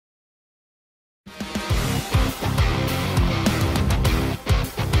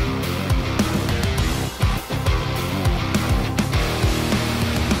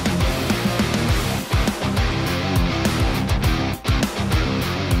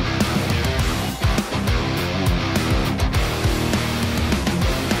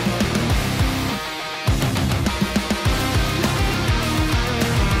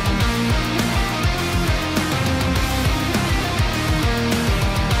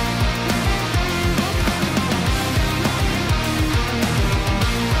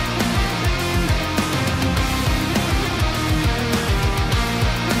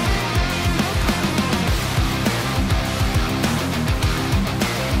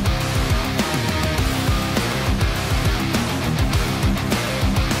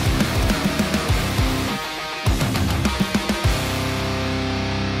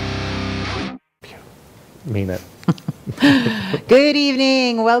Good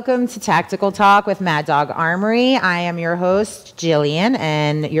evening. Welcome to Tactical Talk with Mad Dog Armory. I am your host, Jillian,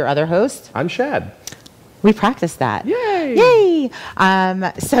 and your other host? I'm Shad. We practiced that. Yay! Yay!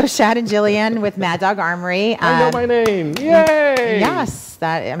 So Shad and Jillian with Mad Dog Armory. I know my name. Yay! Yes.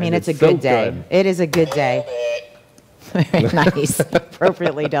 It's a good day. Good. It is a good day. Very nice.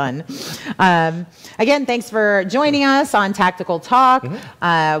 Appropriately done. Again, thanks for joining us on Tactical Talk.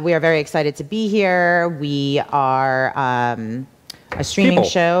 We are very excited to be here. We are a streaming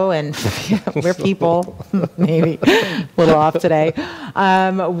show, and we're people. Maybe a little off today.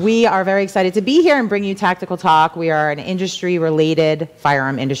 We are very excited to be here and bring you Tactical Talk. We are an industry-related,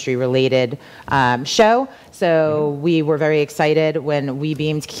 firearm industry-related show. So we were very excited when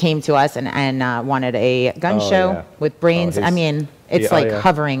WeBeam came to us and wanted a gun show with brains. I mean, it's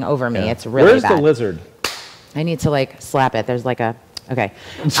hovering over me. It's really Where's bad. the lizard? I need to slap it. There's okay.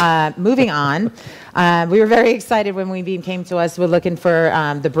 Moving on. We were very excited when WeBeam came to us. We're looking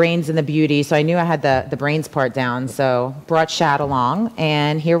for the brains and the beauty. So I knew I had the brains part down. So brought Shad along,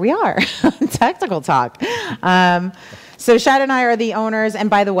 and here we are, Tactical Talk. So Shad and I are the owners, and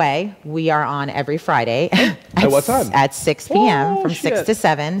by the way, we are on every Friday at what time? At 6 p.m. from 6 to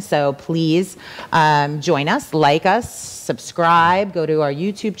 7. So please join us, like us, subscribe, go to our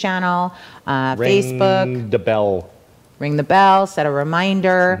YouTube channel, Facebook. Ring the bell, set a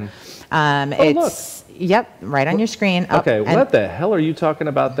reminder. Yep, right on your screen. Okay, what the hell are you talking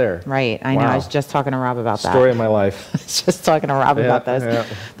about there? Right, I know. I was just talking to Rob about that. Story of my life. I was just talking to Rob about those.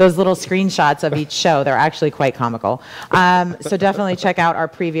 Those little screenshots of each show, they're actually quite comical. So definitely check out our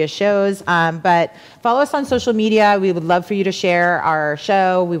previous shows. But follow us on social media. We would love for you to share our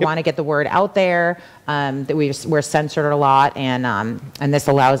show. We want to get the word out there. That we're censored a lot, and this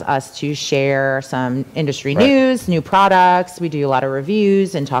allows us to share some industry news, new products. We do a lot of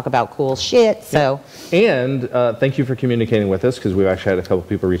reviews and talk about cool shit. So, and thank you for communicating with us, because we've actually had a couple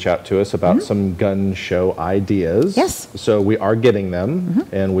people reach out to us about some gun show ideas. Yes. So we are getting them,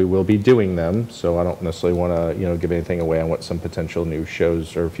 and we will be doing them. So I don't necessarily want to give anything away on what some potential new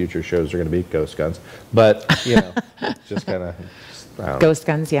shows or future shows are going to be. Ghost guns, but just kind of ghost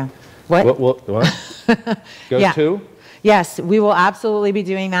guns, yeah. What? Go to? Yes, we will absolutely be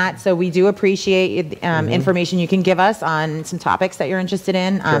doing that. So we do appreciate information you can give us on some topics that you're interested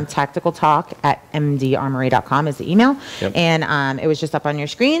in. Tactical Talk at mdarmory.com is the email. And it was just up on your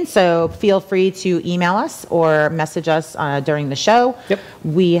screen. So feel free to email us or message us during the show.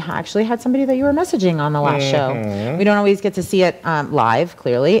 We actually had somebody that you were messaging on the last show. We don't always get to see it live,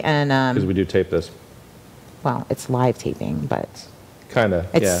 clearly. And because we do tape this. Well, it's live taping, but... Kind of,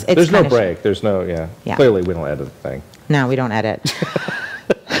 yeah. There's no break. There's no, Clearly, we don't edit the thing. No, we don't edit.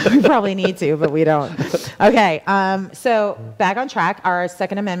 We probably need to, but we don't. Okay, so back on track. Our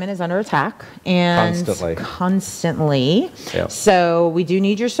Second Amendment is under attack. And constantly. So we do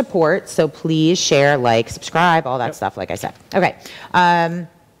need your support. So please share, like, subscribe, all that stuff, like I said. Okay,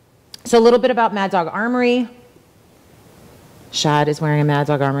 so a little bit about Mad Dog Armory. Shad is wearing a Mad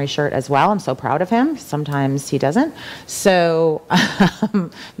Dog Armory shirt as well. I'm so proud of him. Sometimes he doesn't. So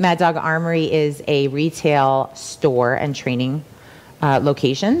Mad Dog Armory is a retail store and training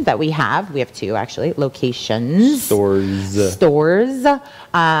location that we have. We have two, actually, locations. Stores.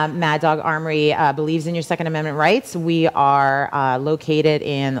 Mad Dog Armory believes in your Second Amendment rights. We are located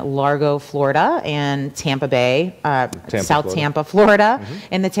in Largo, Florida, and Tampa Bay, South Tampa, Florida,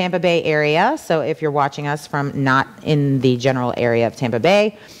 in the Tampa Bay area. So if you're watching us from not in the general area of Tampa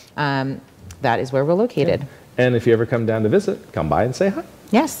Bay, that is where we're located. And if you ever come down to visit, come by and say hi.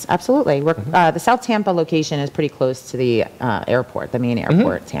 Yes, absolutely. We're, the South Tampa location is pretty close to the airport, the main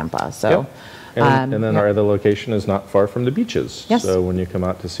airport, Tampa. So, and then our other location is not far from the beaches. So when you come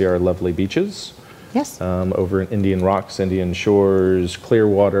out to see our lovely beaches, over in Indian Rocks, Indian Shores,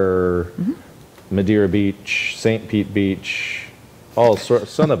 Clearwater, Madeira Beach, St. Pete Beach, all sorts,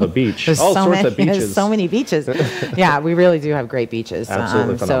 son of a beach, all sorts of beaches. There's so many beaches. Yeah, we really do have great beaches.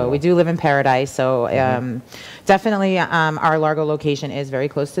 Absolutely so we do live in paradise. So definitely our Largo location is very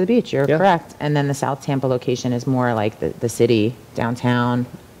close to the beach. You're correct. And then the South Tampa location is more like the city, downtown.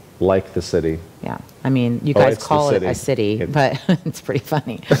 Like the city. Yeah. I mean, you guys call it a city, but it's pretty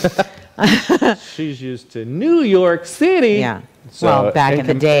funny. She's used to New York City. Yeah. So, well, back in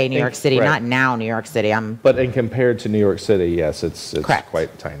the day, New York City, not now New York City. But in compared to New York City, yes, it's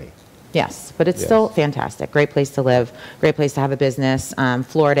quite tiny. Yes, but it's still fantastic. Great place to live, great place to have a business.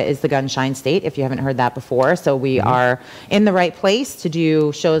 Florida is the gunshine state, if you haven't heard that before. So we are in the right place to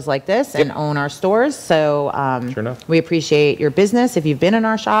do shows like this and own our stores. So we appreciate your business. If you've been in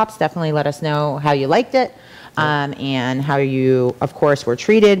our shops, definitely let us know how you liked it. and how you, of course, were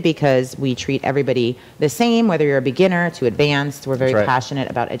treated, because we treat everybody the same, whether you're a beginner to advanced. We're very passionate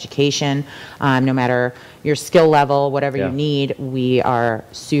about education. No matter your skill level, whatever you need, we are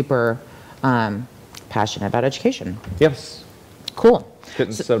super passionate about education. Yes. Cool.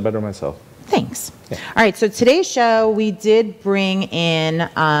 Couldn't have said it better myself. Thanks. Yeah. All right, so today's show, we did bring in,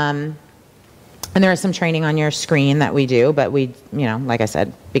 and there is some training on your screen that we do, but we, like I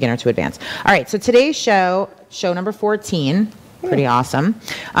said, beginner to advanced. All right, so today's show number 14, pretty awesome.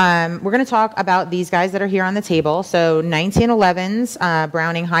 We're going to talk about these guys that are here on the table. So 1911s,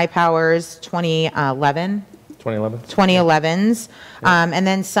 Browning High Powers, 2011s, and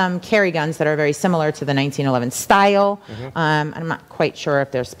then some carry guns that are very similar to the 1911 style. I'm not quite sure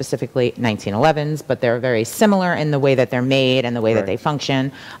if they're specifically 1911s, but they're very similar in the way that they're made and the way that they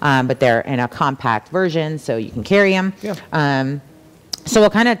function, but they're in a compact version, so you can carry them. So we'll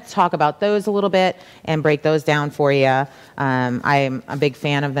kind of talk about those a little bit and break those down for you. I'm a big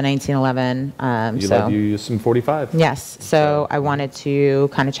fan of the 1911. Love you some 45. Yes, so I wanted to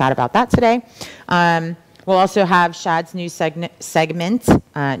kind of chat about that today. We'll also have Shad's new segment,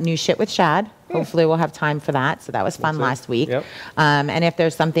 New Shit with Shad. Hopefully we'll have time for that. So that was fun last week. And if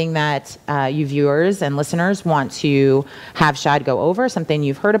there's something that you viewers and listeners want to have Shad go over, something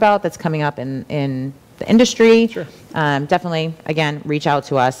you've heard about that's coming up in the industry, definitely, again, reach out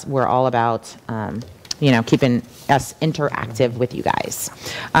to us. We're all about, keeping us interactive with you guys.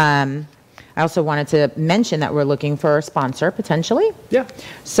 I also wanted to mention that we're looking for a sponsor, potentially.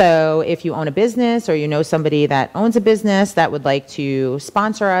 So if you own a business or you know somebody that owns a business that would like to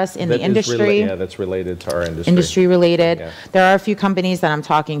sponsor us in the industry. That's related to our industry. Industry related. There are a few companies that I'm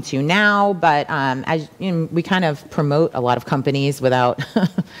talking to now, but as we kind of promote a lot of companies without,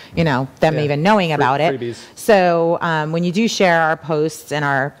 them even knowing about it. Freebies. So when you do share our posts and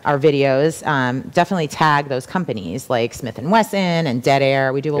our videos, definitely tag those companies like Smith & Wesson and Dead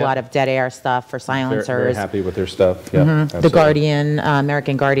Air. We do a lot of Dead Air stuff for silencers. Very happy with their stuff. The Guardian,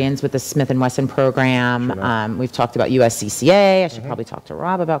 American Guardians with the Smith & Wesson program. We've talked about USCCA. I should probably talk to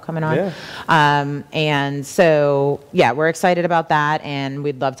Rob about coming on. And so, we're excited about that, and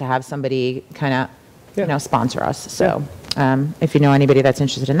we'd love to have somebody kind of, sponsor us. So if you know anybody that's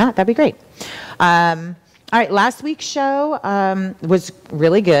interested in that, that'd be great. All right, last week's show was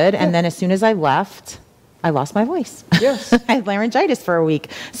really good, and then as soon as I left, I lost my voice. I had laryngitis for a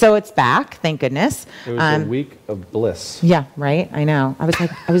week. So it's back, thank goodness. It was a week of bliss. Yeah, right? I know.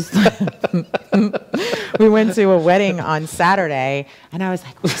 We went to a wedding on Saturday, and I was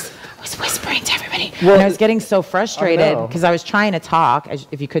like, I was whispering to everybody. And I was getting so frustrated because I was trying to talk.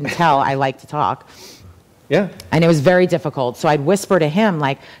 If you couldn't tell, I like to talk. And it was very difficult. So I'd whisper to him,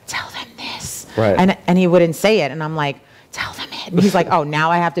 like, tell them this. And he wouldn't say it. And I'm like, tell them it. And he's like, oh,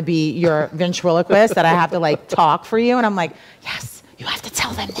 now I have to be your ventriloquist, that I have to talk for you. And I'm like, yes, you have to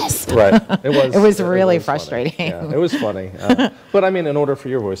tell them this. It was really frustrating. It was funny. But I mean, in order for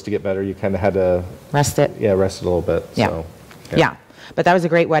your voice to get better, you kind of had to rest it. Rest it a little bit. So, But that was a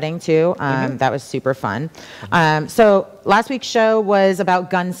great wedding too. That was super fun. So last week's show was about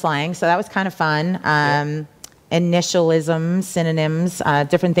gun slang. So that was kind of fun. Initialisms, synonyms,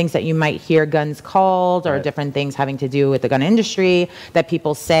 different things that you might hear guns called, or different things having to do with the gun industry that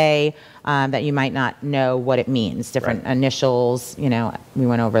people say that you might not know what it means. Different initials, we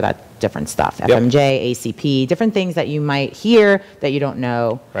went over that different stuff. FMJ, ACP, different things that you might hear that you don't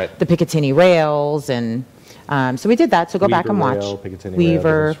know. The Picatinny rails, and so we did that. So go back and watch.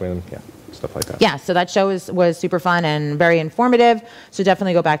 Weaver. Stuff like that. So that show was super fun and very informative. So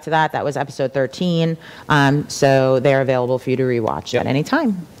definitely go back to that. That was episode 13. So they're available for you to rewatch at any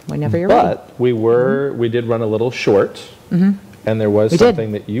time, whenever you're ready. But we did run a little short, and there was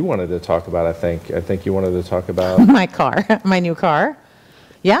something that you wanted to talk about. I think you wanted to talk about my car, my new car.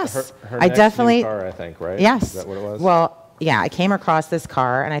 Yes, her I definitely. New car, I think, right? Yes. Is that what it was? Well, I came across this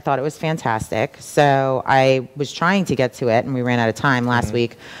car and I thought it was fantastic. So I was trying to get to it, and we ran out of time last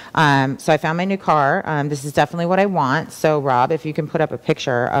week. So I found my new car. This is definitely what I want. So Rob, if you can put up a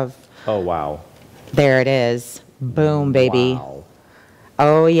picture of. Oh, wow. There it is. Boom, baby. Wow.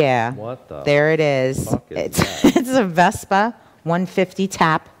 Oh, yeah. What the? There it is. It's a Vespa 150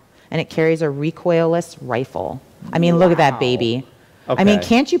 tap, and it carries a recoilless rifle. I mean, look at that baby. Okay. I mean,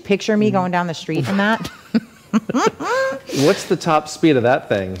 can't you picture me going down the street in that? What's the top speed of that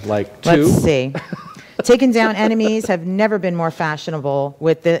thing? Like 2? Let's see. Taking down enemies have never been more fashionable.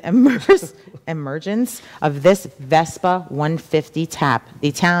 With the emergence of this Vespa 150 tap, the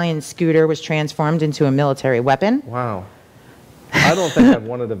Italian scooter was transformed into a military weapon. Wow. I don't think I've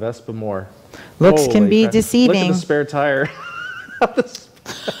wanted a Vespa more. Looks can be deceiving. Look at the spare tire.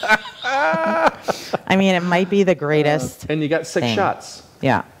 I mean, it might be the greatest. And you got 6 shots.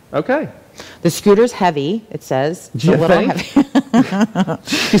 Yeah. Okay. The scooter's heavy, it says. It's a little heavy.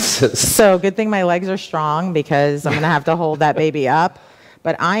 Jesus. So good thing my legs are strong because I'm going to have to hold that baby up.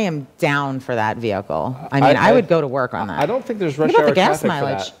 But I am down for that vehicle. I mean, I would go to work on that. I don't think there's rush hour gas traffic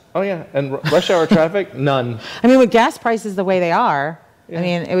mileage? for that. Oh, yeah. And rush hour traffic? None. I mean, with gas prices the way they are, I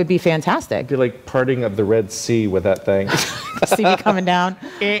mean, it would be fantastic. It'd be like parting of the Red Sea with that thing. See me coming down.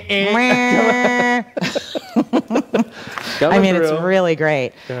 I mean, it's really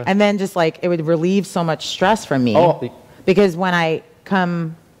great. Yeah. And then just like, it would relieve so much stress from me. Because when I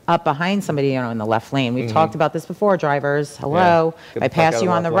come up behind somebody, you know, in the left lane, we've talked about this before, drivers, hello, if I pass you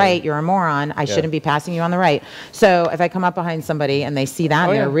on the right, you're a moron. I shouldn't be passing you on the right. So if I come up behind somebody and they see that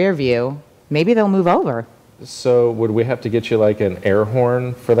in their rear view, maybe they'll move over. So would we have to get you like an air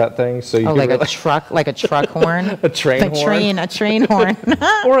horn for that thing? So you like a truck horn? A train horn? A train horn.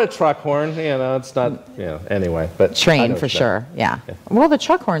 Or a truck horn, you know, it's not, you know, anyway. But train for sure, yeah. Well, the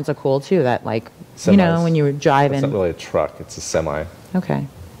truck horns are cool too, that like, Semis. You know, when you were driving. It's not really a truck, it's a semi. Okay.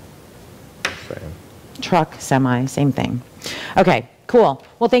 Same. Truck, semi, same thing. Okay, cool.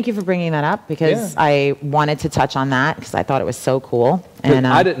 Well, thank you for bringing that up because I wanted to touch on that because I thought it was so cool. And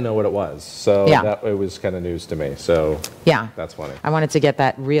I didn't know what it was, so that it was kind of news to me. So that's funny. I wanted to get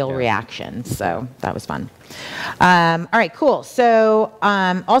that real reaction, so that was fun. All right, cool. So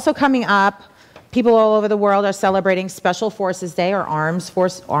also coming up, people all over the world are celebrating Special Forces Day or Armed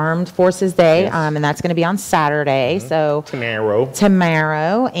Forces Day, and that's going to be on Saturday. So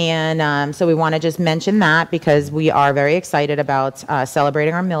tomorrow, and so we want to just mention that because we are very excited about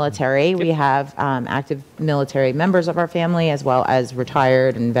celebrating our military. We have active military members of our family as well as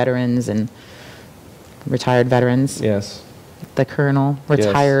retired and veterans and retired veterans. Yes. The colonel,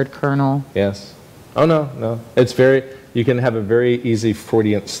 retired colonel. Yes. Oh no. It's you can have a very easy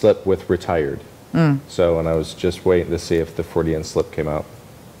Freudian slip with retired. So, and I was just waiting to see if the Freudian slip came out.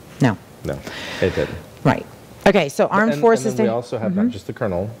 No, it didn't. Right. Okay, so Armed Forces and then we also have not just the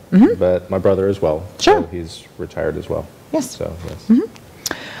colonel, but my brother as well. Sure. So he's retired as well. Yes. So, yes.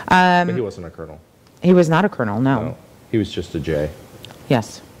 But he wasn't a colonel. He was not a colonel, no. He was just a J.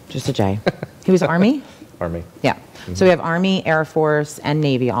 Yes, just a J. He was Army? Army. Yeah. So we have Army, Air Force, and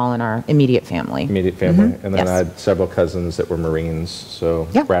Navy all in our immediate family. Immediate family. And then I had several cousins that were Marines, so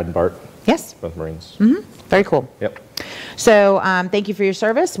Brad and Bart. Yes. Both Marines. Very cool. Yep. So thank you for your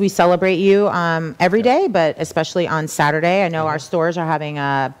service. We celebrate you every day, but especially on Saturday. I know our stores are having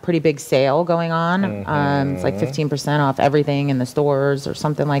a pretty big sale going on. It's like 15% off everything in the stores or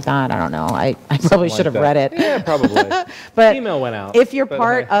something like that. I don't know. I probably should have read it. Yeah, probably. But email went out. If you're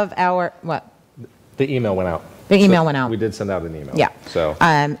part of our, what? The email went out. The email went out. We did send out an email. Yeah. So.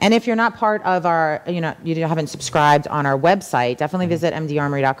 And if you're not part of our, you haven't subscribed on our website, definitely visit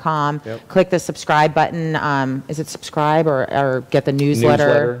mdarmory.com. Click the subscribe button. Is it subscribe or get the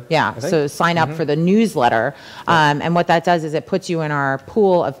newsletter? Yeah. So sign up for the newsletter. And what that does is it puts you in our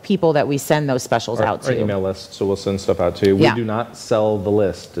pool of people that we send those specials out to. Our email list. So we'll send stuff out to you. We do not sell the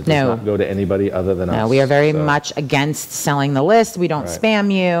list. It does not go to anybody other than us. No, we are very much against selling the list. We don't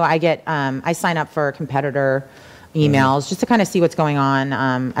spam you. I sign up for competitor emails just to kind of see what's going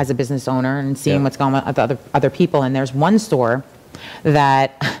on as a business owner and seeing what's going on with other people. And there's one store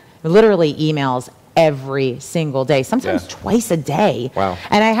that literally emails every single day, sometimes twice a day. Wow.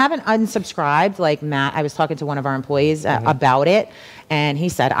 And I haven't unsubscribed. Like Matt, I was talking to one of our employees about it, and he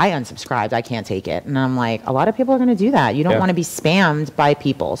said, I unsubscribed. I can't take it. And I'm like, a lot of people are going to do that. You don't want to be spammed by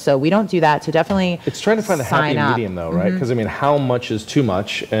people. So we don't do that. So definitely it's trying to find a happy medium though, right? Because I mean, how much is too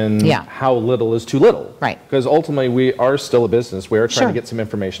much and how little is too little? Right. Because ultimately we are still a business. We are trying to get some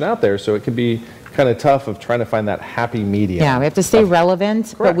information out there. So it can be kind of tough of trying to find that happy medium. Yeah, we have to stay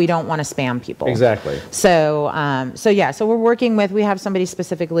relevant, but we don't want to spam people. Exactly. So, so we're working with, we have somebody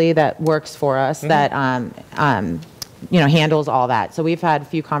specifically that works for us that, handles all that. So we've had a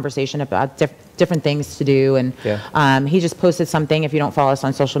few conversations about different things to do. And he just posted something. If you don't follow us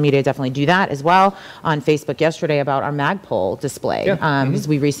on social media, definitely do that as well. On Facebook yesterday about our Magpul display. Because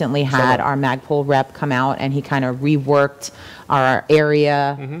we recently had our Magpul rep come out and he kind of reworked our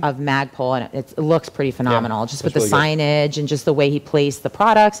area of Magpul, and it looks pretty phenomenal, just with the signage and just the way he placed the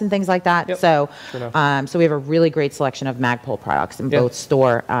products and things like that. So, so we have a really great selection of Magpul products in both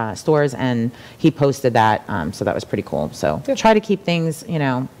stores, and he posted that, so that was pretty cool. So try to keep things,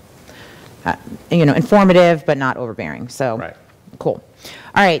 informative but not overbearing. So cool.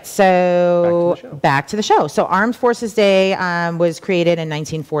 All right, so back to the show. So Armed Forces Day was created in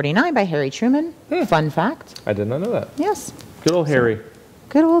 1949 by Harry Truman. Fun fact. I did not know that. Yes. Good old Harry.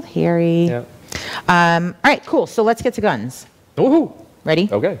 Good old Harry. Yeah. All right, cool. So let's get to guns. Woohoo. Ready?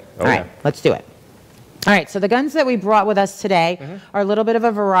 Okay. All right, let's do it. All right, so the guns that we brought with us today are a little bit of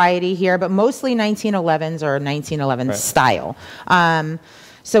a variety here, but mostly 1911s or 1911 style.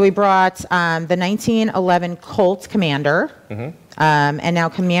 So we brought the 1911 Colt Commander, and now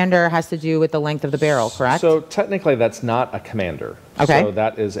Commander has to do with the length of the barrel, correct? So technically that's not a Commander. Okay. So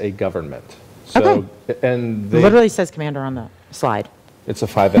that is a government. So, and it literally says Commander on the slide. It's a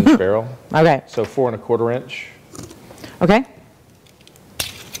 5-inch barrel. Okay. So 4 1/4 inch. Okay.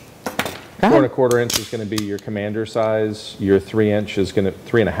 4 1/4 inch is going to be your commander size. Your 3-inch is going to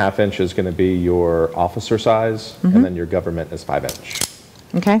 3.5 inch is going to be your officer size, and then your government is 5-inch.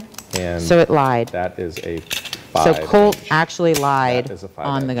 Okay. And so it lied. That is a 5-inch. So Colt actually lied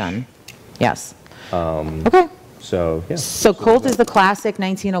on the gun. Yes. Okay. So yeah. So Colt is the classic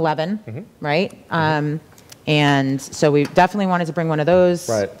 1911, right? And so we definitely wanted to bring one of those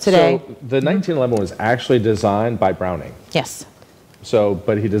today. So the 1911 was actually designed by Browning. Yes. So,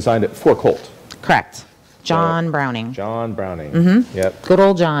 but he designed it for Colt. Correct. John Browning. John Browning. Yep. Good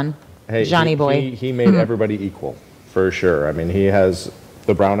old John. Hey, Johnny boy. He made everybody equal, for sure. I mean, he has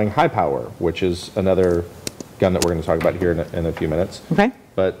the Browning High Power, which is another gun that we're going to talk about here in a few minutes. Okay.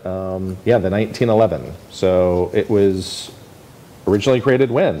 But yeah, the 1911. So it was originally created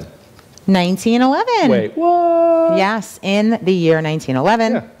when? 1911. Wait, what? Yes, in the year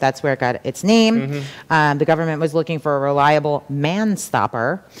 1911. Yeah. That's where it got its name. The government was looking for a reliable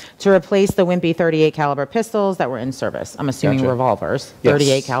man-stopper to replace the wimpy 38 caliber pistols that were in service. I'm assuming revolvers.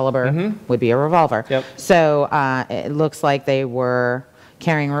 38 caliber would be a revolver. Yep. So it looks like they were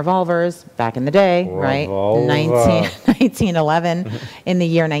carrying revolvers back in the day, right? 1911. In the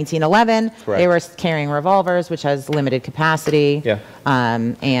year 1911, they were carrying revolvers, which has limited capacity. Yeah.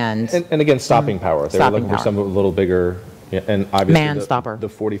 And again, stopping power. They were looking for something a little bigger. Yeah, and obviously the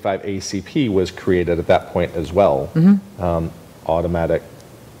 45 ACP was created at that point as well. Automatic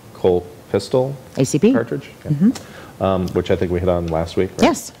Colt pistol ACP cartridge, which I think we hit on last week. Right?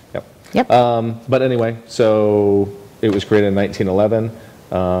 Yes. Yep. But anyway, so it was created in 1911.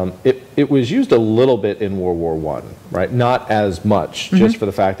 It was used a little bit in World War I, right? Not as much, just for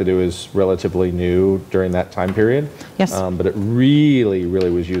the fact that it was relatively new during that time period. Yes. But it really,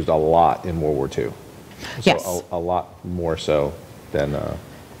 really was used a lot in World War II. So Yes. a lot more so than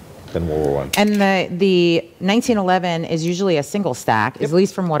World War I. And the 1911 is usually a single stack, at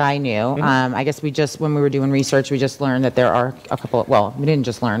least from what I knew. I guess when we were doing research, we just learned that there are a couple, well, we didn't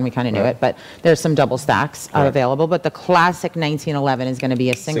just learn, we kind of knew it, but there's some double stacks available. But the classic 1911 is going to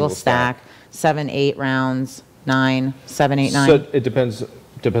be a single stack, 7, 8 rounds, 9, 7, 8, 9. So it depends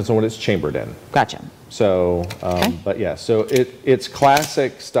on what it's chambered in. Gotcha. So, but yeah, so its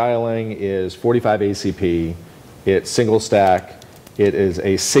classic styling is 45 ACP. It's single stack. It is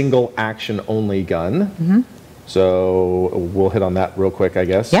a single action only gun. So we'll hit on that real quick, I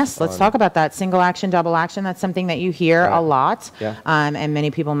guess. Yes, let's talk about that. Single action, double action, that's something that you hear a lot. Yeah. And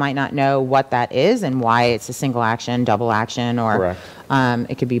many people might not know what that is and why it's a single action, double action, or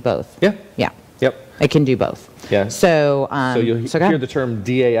it could be both. Yeah. Yeah. Yep. It can do both. Yeah. So, you'll hear the term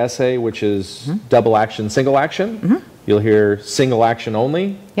DASA, which is double action, single action. You'll hear single action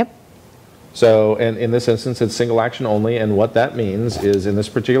only. Yep. So, and in this instance, it's single action only, and what that means is, in this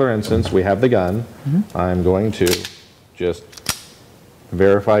particular instance, we have the gun. I'm going to just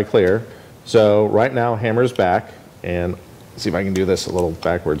verify clear. So, right now, hammer's back, and see if I can do this a little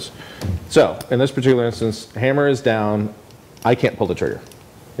backwards. So, in this particular instance, hammer is down. I can't pull the trigger.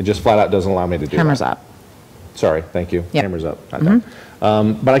 It just flat out doesn't allow me to do Hammer's that. up. Sorry, thank you. Yep. Hammer's up, not down.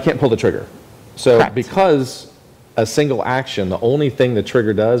 But I can't pull the trigger. So, because a single action, the only thing the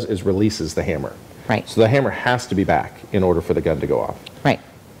trigger does is releases the hammer. Right. So the hammer has to be back in order for the gun to go off. Right.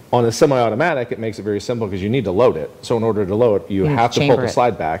 On a semi-automatic, it makes it very simple because you need to load it. So in order to load, you have to pull the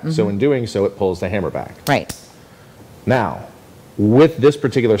slide back. So in doing so, it pulls the hammer back. Right. Now, with this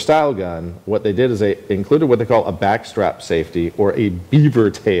particular style gun, what they did is they included what they call a backstrap safety or a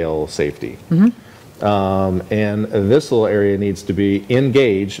beaver tail safety. And this little area needs to be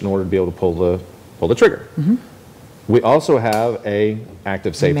engaged in order to be able to pull the trigger. We also have a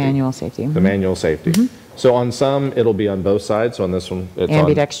active safety. Manual safety. The manual safety. So on some, it'll be on both sides. So on this one, it's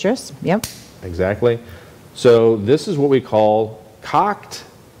ambidextrous. Yep. Exactly. So this is what we call cocked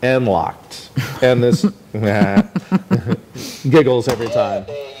and locked. And this giggles every time.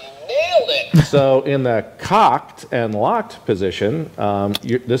 Nailed it. So in the cocked and locked position,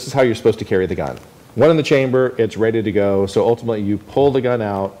 this is how you're supposed to carry the gun. One in the chamber, it's ready to go. So ultimately, you pull the gun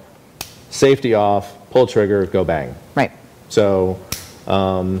out, safety off, pull trigger, go bang. Right. So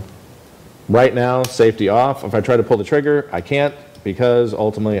right now, safety off. If I try to pull the trigger, I can't because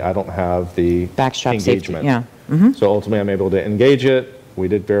ultimately I don't have the backstrap engagement. Safety. Yeah. So ultimately, I'm able to engage it. We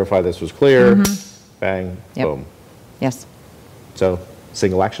did verify this was clear. bang, boom. Yes. So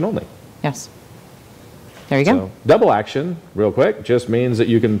single action only. Yes. There you go. So double action, real quick, just means that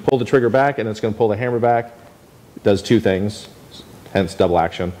you can pull the trigger back and it's going to pull the hammer back. It does two things, hence double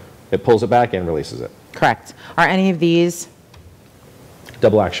action. It pulls it back and releases it. Correct. Are any of these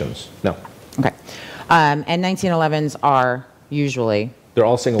double actions? No. Okay. And 1911s are usually... They're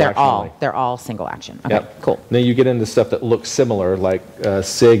all single action only. They're all single action. Okay, yep. Cool. Then you get into stuff that looks similar, like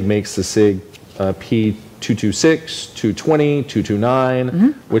SIG makes the SIG P226, 220,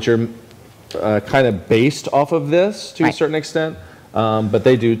 229, which are kind of based off of this to a certain extent. But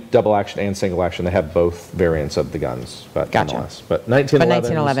they do double action and single action. They have both variants of the guns, but nonetheless. But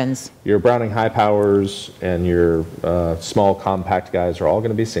 1911s, your Browning high powers and your small compact guys are all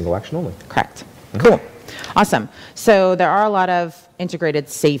going to be single action only. Correct. Cool. Awesome. So there are a lot of integrated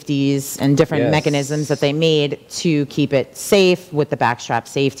safeties and different mechanisms that they made to keep it safe, with the backstrap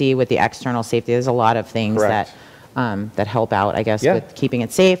safety, with the external safety. There's a lot of things that that help out, I guess, with keeping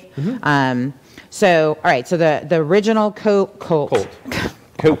it safe. So, all right. So the original Colt.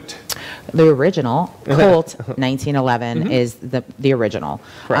 The original Colt 1911 is the original.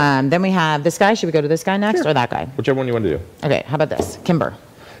 Then we have this guy. Should we go to this guy next or that guy? Whichever one you want to do. Okay. How about this? Kimber.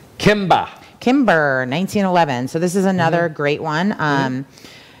 Kimber 1911. So this is another great one.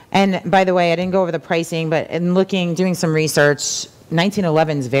 And by the way, I didn't go over the pricing, but in doing some research,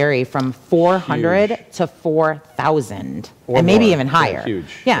 1911s vary from 400 to 4,000, and maybe even higher.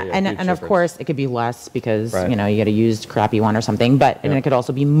 Huge. Yeah, and of course it could be less because you know, you get a used crappy one or something. But and it could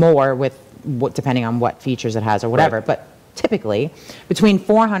also be more with depending on what features it has or whatever. But typically between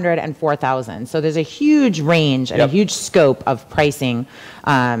 400 and 4,000. So there's a huge range and a huge scope of pricing.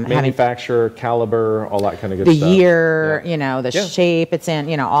 Manufacturer, caliber, all that kind of good stuff. The year, you know, the shape it's in,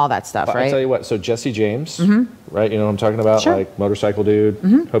 you know, all that stuff, but right? I'll tell you what, so Jesse James, right, you know what I'm talking about? Sure. Like motorcycle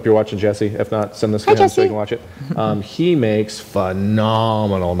dude. Hope you're watching, Jesse. If not, send this to him so you can watch it. He makes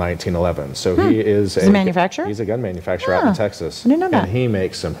phenomenal 1911. So he is a manufacturer? He's a gun manufacturer out in Texas. I didn't know that. And he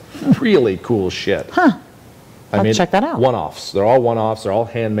makes some really cool shit. I mean, check that out. One-offs. They're all one-offs. They're all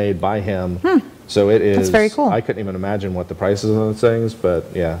handmade by him. So it is. That's very cool. I couldn't even imagine what the prices of those things, but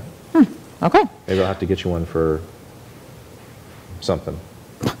yeah. Okay. Maybe I'll have to get you one for something.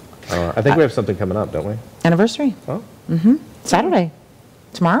 I think we have something coming up, don't we? Anniversary. Oh. Saturday.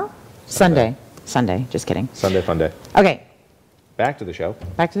 Tomorrow? Sunday. Just kidding. Sunday fun day. Okay. Back to the show.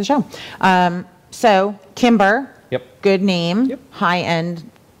 So Kimber. Yep. Good name. High-end.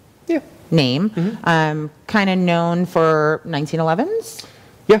 Name. Kind of known for 1911s.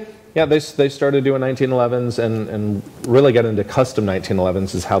 Yeah, they started doing 1911s and really got into custom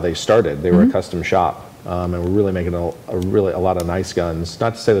 1911s is how they started. They were a custom shop and were really making a lot of nice guns.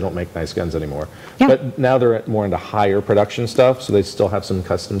 Not to say they don't make nice guns anymore, but now they're more into higher production stuff. So they still have some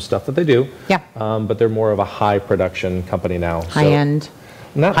custom stuff that they do. But they're more of a high production company now. High end.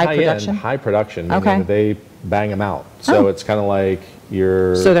 Not high production. End, high production. Okay. They bang them out. So it's kind of like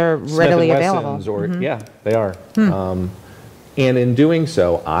your so they're readily available. Or they are. And in doing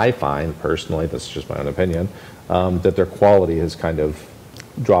so, I find personally, this is just my own opinion, that their quality has kind of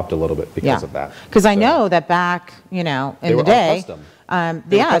dropped a little bit because of that. Because I know that back, you know, in the day,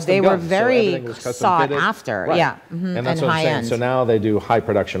 they were very sought after. And that's what I'm saying. So now they do high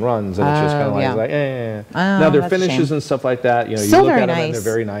production runs, and it's just kind of like, now their finishes and stuff like that, you know, you look at them and they're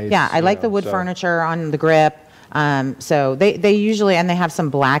very nice. Yeah, I like the wood furniture on the grip. So they usually, and they have some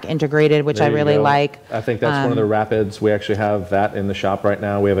black integrated, which I really like. I think that's one of the Rapids. We actually have that in the shop right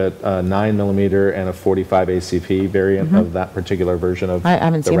now. We have a 9mm and a 45 ACP variant of that particular version of the Rapid. I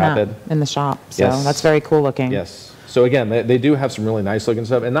haven't seen that in the shop, so that's very cool looking. Yes. So again, they do have some really nice looking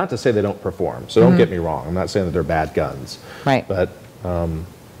stuff, and not to say they don't perform. So don't get me wrong. I'm not saying that they're bad guns. Right. But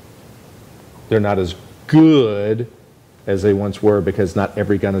they're not as good as they once were because not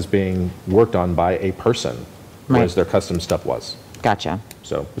every gun is being worked on by a person. Whereas their custom stuff was. Gotcha.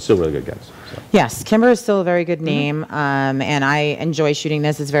 So it's still really good guns. So. Yes, Kimber is still a very good name, and I enjoy shooting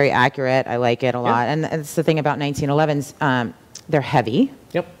this. It's very accurate. I like it a lot. And that's the thing about 1911s. They're heavy.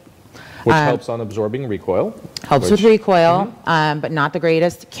 Yep. Which helps on absorbing recoil. Helps with recoil, but not the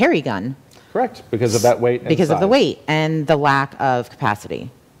greatest carry gun. Correct, because of that weight and because of the weight and the lack of capacity.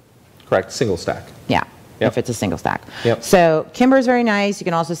 Correct, single stack. Yeah. If it's a single stack. So Kimber is very nice. You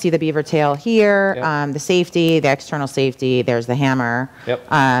can also see the beaver tail here, the safety, the external safety. There's the hammer.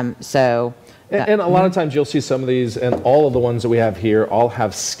 And a lot of times you'll see some of these, and all of the ones that we have here all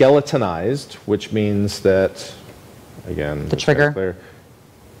have skeletonized, which means that, again, the trigger.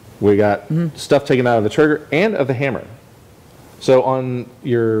 We got stuff taken out of the trigger and of the hammer. So on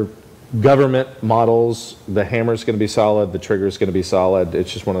your government models, the hammer's going to be solid, the trigger's going to be solid.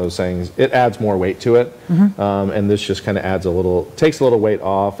 It's just one of those things. It adds more weight to it, and this just kind of adds takes a little weight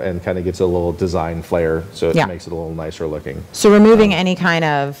off and kind of gets a little design flair, so it makes it a little nicer looking. So removing any kind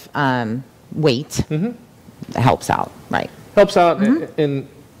of weight helps out, right? Helps out in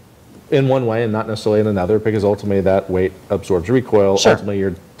one way and not necessarily in another, because ultimately that weight absorbs recoil. Sure. Ultimately,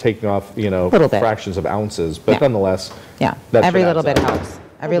 you're taking off, fractions of ounces, but nonetheless, every little bit helps.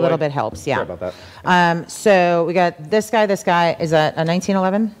 Every little bit helps, Sorry about that. So we got this guy. This guy, is that a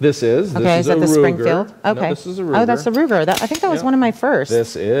 1911? This is. Okay, is that the Springfield? Okay. No, this is a Ruger. Oh, that's a Ruger. I think that was one of my first.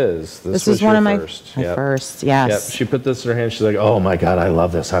 This was one of my first. My first, yes. Yep. She put this in her hand. She's like, oh my God, I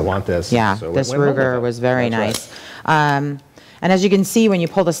love this. I want this. Yeah, so this Ruger was very nice. Right. And as you can see, when you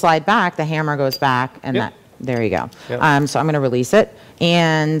pull the slide back, the hammer goes back, and there you go. Yep. So I'm going to release it.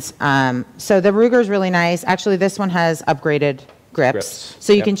 And so the Ruger is really nice. Actually, this one has upgraded grips.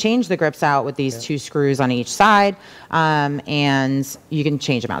 So you can change the grips out with these two screws on each side, and you can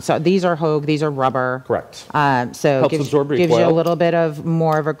change them out. So these are Hogue, these are rubber. Correct. So it gives you a little bit of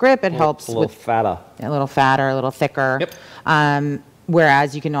more of a grip. It helps a little fatter. A little fatter, a little thicker. Yep.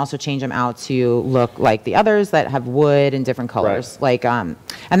 Whereas you can also change them out to look like the others that have wood and different colors. Right. Like, and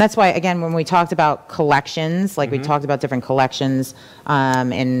that's why, again, when we talked about collections, like we talked about different collections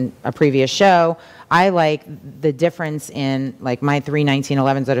in a previous show, I like the difference in, like, my 3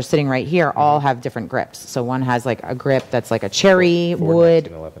 1911s that are sitting right here all have different grips. So one has like a grip that's like a cherry wood.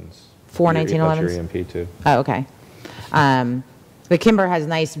 1911s. 4 1911s? Your EMP too. Oh, okay. The Kimber has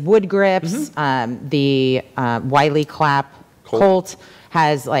nice wood grips. The Wiley Clap Colt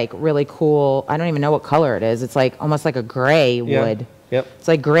has like really cool, I don't even know what color it is. It's like almost like a gray wood. Yep. It's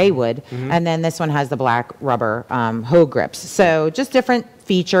like gray wood. And then this one has the black rubber Hogue grips. So just different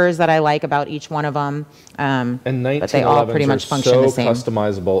features that I like about each one of them. And 1911s but they all pretty much function the same. Are so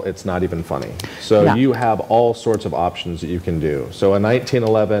customizable, it's not even funny. So you have all sorts of options that you can do. So a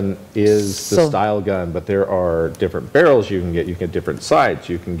 1911 is the style gun, but there are different barrels you can get. You can get different sides.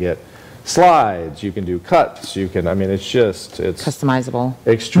 You can get slides, you can do cuts, you can, I mean, it's customizable.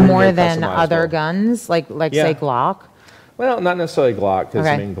 Extremely more than customizable. Other guns, like say Glock? Well, not necessarily Glock, because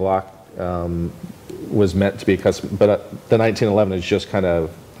I mean, Glock was meant to be custom, but the 1911 has just kind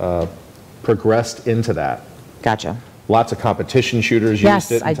of progressed into that. Gotcha. Lots of competition shooters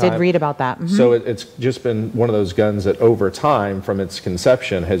used it. Yes, I did read about that. So it's just been one of those guns that over time, from its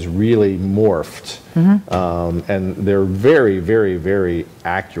conception, has really morphed. And they're very, very, very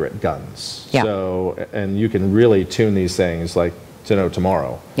accurate guns. Yeah. So, and you can really tune these things like to know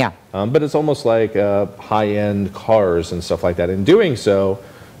tomorrow. Yeah. But it's almost like high-end cars and stuff like that. In doing so,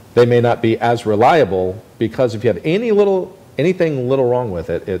 they may not be as reliable, because if you have anything little wrong with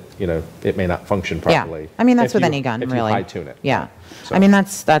it, it may not function properly. Yeah. I mean, that's with any gun, really. If you high tune it. Yeah. So. I mean,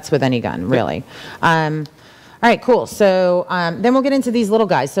 that's with any gun, really. All right, cool. So then we'll get into these little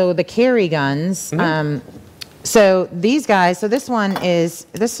guys. So the carry guns. So these guys, so this is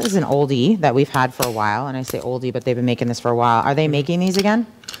an oldie that we've had for a while. And I say oldie, but they've been making this for a while. Are they making these again?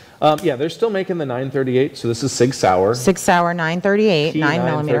 Yeah, they're still making the 938, so this is Sig Sauer. Sig Sauer 938, 9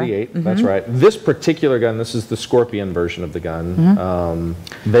 millimeter. 938, that's right. This particular gun, this is the Scorpion version of the gun.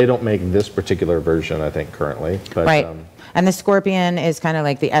 They don't make this particular version, I think, currently. But, right. And the Scorpion is kind of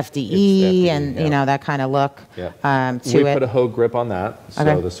like the FDE and, that kind of look to it. We put a Hogue grip on that.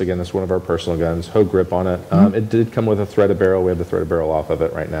 So this is one of our personal guns. Hogue grip on it. It did come with a threaded barrel. We have the threaded barrel off of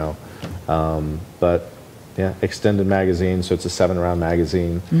it right now. But... yeah, extended magazine, so it's a 7-round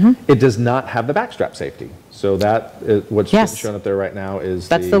magazine. It does not have the backstrap safety. So what's shown up there right now is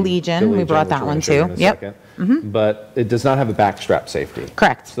the Legion. We brought that one too. Yep. But it does not have the backstrap safety.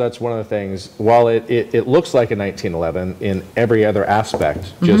 Correct. So that's one of the things. While it looks like a 1911 in every other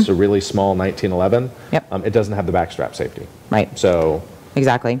aspect, just a really small 1911, it doesn't have the backstrap safety. Right. So...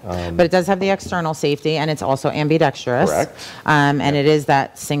 exactly. But it does have the external safety, and it's also ambidextrous. Correct. And it is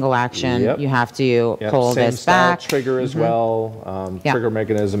that single action. You have to pull this back. Trigger as well. Trigger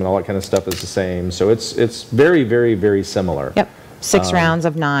mechanism and all that kind of stuff is the same. So it's very, very, very similar. Yep. 6 rounds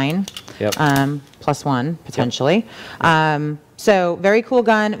of 9. Yep. Plus 1 potentially. So very cool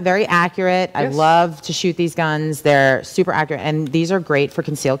gun, very accurate. I love to shoot these guns. They're super accurate. And these are great for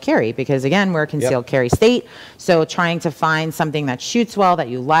concealed carry because, again, we're a concealed carry state. So trying to find something that shoots well, that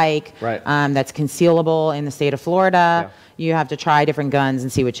you like, that's concealable in the state of Florida, you have to try different guns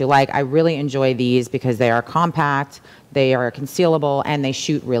and see what you like. I really enjoy these because they are compact, they are concealable, and they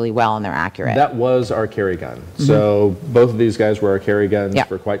shoot really well, and they're accurate. That was our carry gun. So both of these guys were our carry guns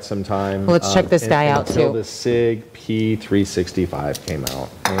for quite some time. Well, let's check this guy out, too. Until the SIG P365 came out.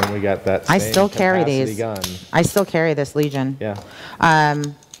 And then we got that same I still carry these. gun. I still carry this Legion. Yeah.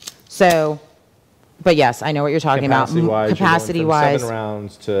 So, but yes, I know what you're talking about. Capacity-wise, 7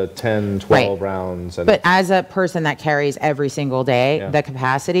 rounds to 10, 12 rounds. And but as a person that carries every single day, the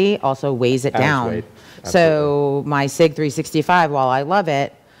capacity also weighs it down. So my SIG 365, while I love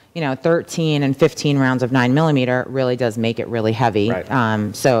it, 13 and 15 rounds of 9mm really does make it really heavy.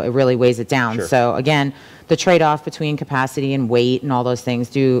 So it really weighs it down. So again, the trade-off between capacity and weight and all those things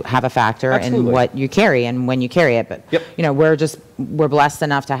do have a factor in what you carry and when you carry it. But we're blessed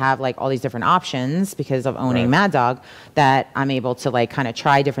enough to have like all these different options because of owning Mad Dog, that I'm able to like kind of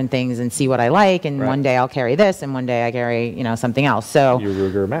try different things and see what I like. And one day I'll carry this, and one day I carry something else. So your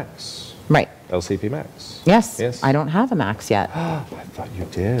Ruger Max. LCP Max. Yes. I don't have a Max yet. I thought you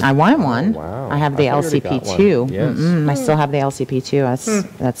did. I want one. Wow. I have the LCP2. Yes. I still have the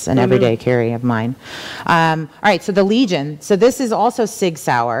LCP2. That's an everyday carry of mine. All right, so the Legion. So this is also Sig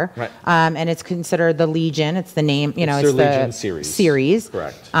Sauer, and it's considered the Legion. It's the name, it's their the Legion series.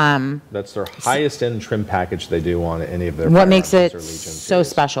 Correct. That's their highest end trim package they do on any of their. What makes it so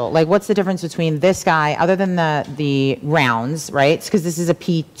special? Like, what's the difference between this guy, other than the rounds, right? Because this is a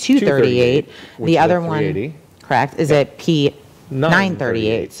P238. The other one, correct, is a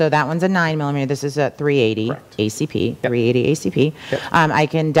P938. So that one's a 9mm. This is a 380 ACP, 380 ACP. I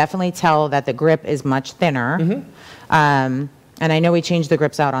can definitely tell that the grip is much thinner. And I know we changed the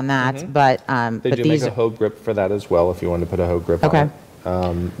grips out on that, but they do make a Hogue grip for that as well if you want to put a Hogue grip on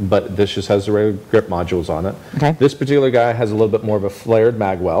it. But this just has the regular grip modules on it. This particular guy has a little bit more of a flared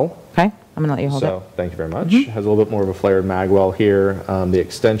magwell. I'm going to let you hold it. Thank you very much. Has a little bit more of a flared magwell here. The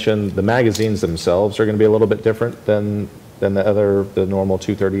extension, the magazines themselves are going to be a little bit different than the normal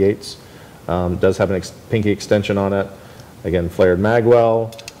 238s. Does have an pinky extension on it. Again, flared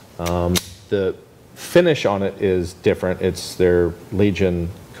magwell. The finish on it is different. It's their Legion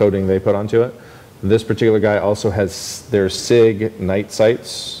coating they put onto it. This particular guy also has their SIG night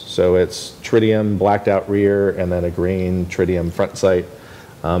sights. So it's tritium blacked out rear and then a green tritium front sight.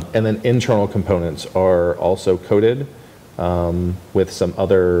 And then internal components are also coated with some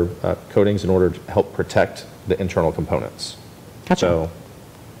other coatings in order to help protect the internal components. So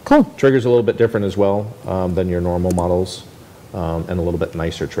cool. Trigger's a little bit different as well than your normal models, and a little bit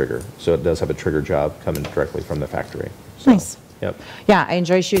nicer trigger. So it does have a trigger job coming directly from the factory. Nice. Yeah, I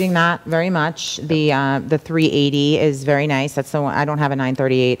enjoy shooting that very much. The 380 is very nice. That's the one. I don't have a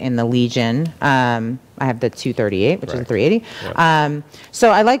 938 in the Legion. I have the 238, which is a 380. So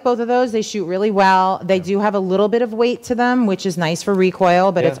I like both of those. They shoot really well. They do have a little bit of weight to them, which is nice for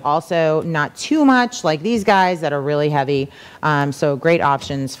recoil, but it's also not too much like these guys that are really heavy. So great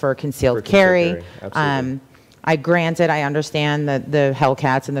options for concealed carry. Granted, I understand that the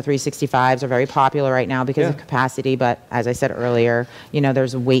Hellcats and the 365s are very popular right now because of capacity, but as I said earlier,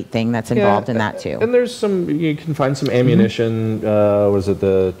 there's a weight thing that's involved in that too. And there's you can find some ammunition, was it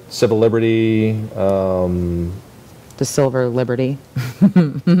the Civil Liberty? The Silver Liberty.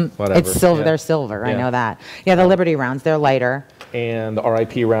 Whatever. It's silver, they're silver, I know that. Yeah, the Liberty rounds, they're lighter. And the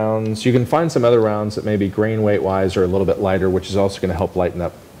RIP rounds, you can find some other rounds that maybe grain weight wise are a little bit lighter, which is also going to help lighten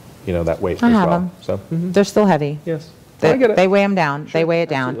up that weight as well. So they're still heavy. Yes. I get it. They weigh them down. They weigh it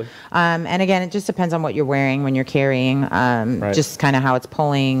down. And again, it just depends on what you're wearing when you're carrying, just kind of how it's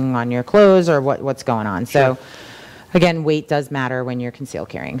pulling on your clothes or what's going on. So again, weight does matter when you're concealed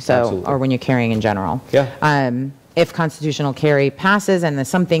carrying. So, or when you're carrying in general. If constitutional carry passes, and there's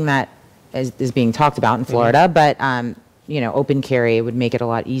something that is being talked about in Florida, but open carry would make it a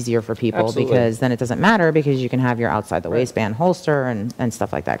lot easier for people because then it doesn't matter because you can have your outside the waistband holster and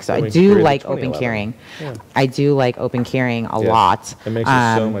stuff like that. So I do like open carrying. I do like open carrying a lot. It makes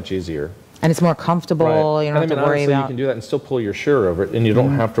it so much easier. And it's more comfortable. You don't have to worry about. You can do that and still pull your shirt over it, and you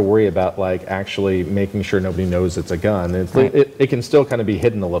don't have to worry about like actually making sure nobody knows it's a gun. It can still kind of be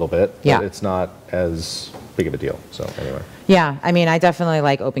hidden a little bit, but it's not as big of a deal. So anyway. Yeah, I mean, I definitely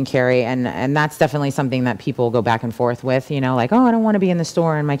like open carry, and that's definitely something that people go back and forth with, like, oh, I don't want to be in the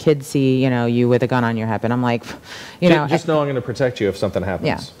store and my kids see, you with a gun on your hip. And I'm like, just know I'm going to protect you if something happens.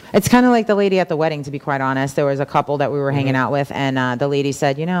 Yeah. It's kind of like the lady at the wedding, to be quite honest. There was a couple that we were hanging out with, and the lady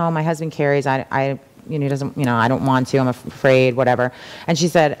said, my husband carries, he doesn't, I don't want to, I'm afraid, whatever. And she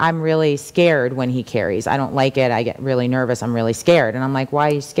said, I'm really scared when he carries. I don't like it. I get really nervous. I'm really scared. And I'm like, why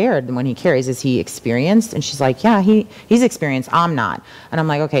are you scared when he carries? Is he experienced? And she's like, yeah, he's experienced. I'm not. And I'm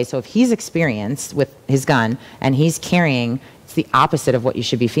like, okay, so if he's experienced with his gun and he's carrying, it's the opposite of what you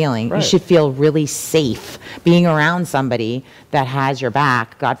should be feeling. You should feel really safe being around somebody that has your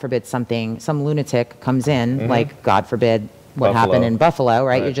back. God forbid some lunatic comes in, like, God forbid, what happened in Buffalo,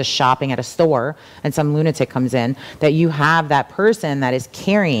 right? You're just shopping at a store and some lunatic comes in, that you have that person that is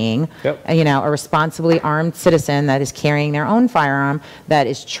carrying, you know, a responsibly armed citizen that is carrying their own firearm, that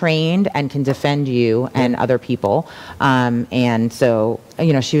is trained and can defend you and other people. And so,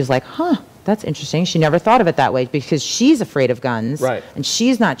 you know, she was like, huh, that's interesting. She never thought of it that way because she's afraid of guns, and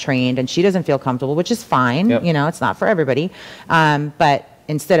she's not trained and she doesn't feel comfortable, which is fine. You know, it's not for everybody. But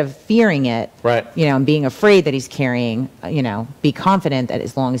instead of fearing it, you know, and being afraid that he's carrying, you know, be confident that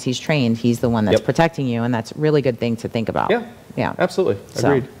as long as he's trained, he's the one that's protecting you. And that's a really good thing to think about. Yeah. Absolutely.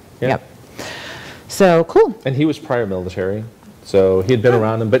 Agreed. So cool. And he was prior military. So he had been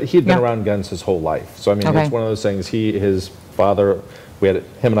around them, but he had been around guns his whole life. So, I mean, it's one of those things. His father, him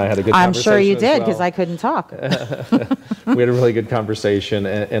and I had a good conversation. I'm sure you did, because I couldn't talk. We had a really good conversation,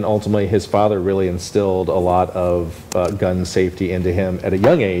 and ultimately his father really instilled a lot of gun safety into him at a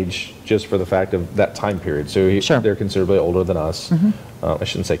young age, just for the fact of that time period. So they're considerably older than us. I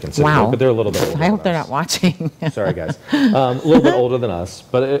shouldn't say considerably, but they're a little bit older. I hope they're not watching. Sorry, guys. A little bit older than us,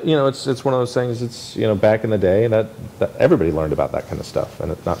 but you know, it's one of those things. It's, you know, back in the day that everybody learned about that kind of stuff,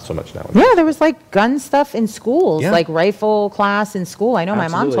 and it's not so much now. Yeah, there was like gun stuff in schools, like rifle class in school. I know my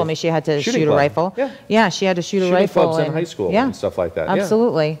mom told me she had to shoot a rifle. Yeah, she had to shoot a rifle. Clubs in high school and stuff like that.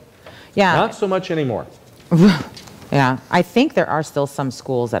 Absolutely. Yeah. Not so much anymore. Yeah, I think there are still some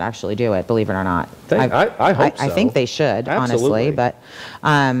schools that actually do it, believe it or not. I hope so. I think they should, honestly, but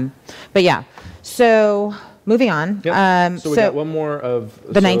yeah. So moving on. So we got one more of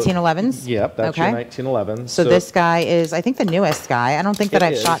the 1911s. Yep, that's your 1911s. So this guy is, I think, the newest guy. I don't think that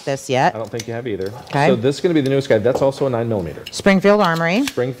I've shot this yet. I don't think you have either. Okay. So this is going to be the newest guy. That's also a 9mm. Springfield Armory.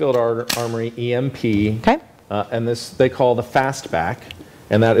 Springfield Armory EMP. Okay. And this they call the fastback.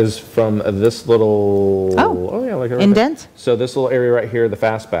 And that is from this little, like indent. So this little area right here, the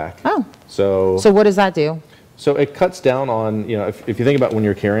fastback. So what does that do? So it cuts down on, you know, if you think about when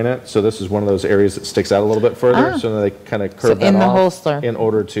you're carrying it. So this is one of those areas that sticks out a little bit further. So they kind of curve that in the off holster in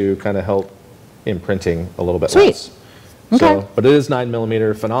order to kind of help imprinting a little bit Sweet. less. Okay. So, but it is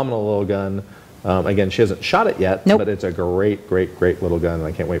 9mm, phenomenal little gun. Again, she hasn't shot it yet, but it's a great little gun, and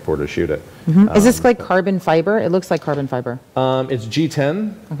I can't wait for her to shoot it. Is this like carbon fiber? It looks like carbon fiber. It's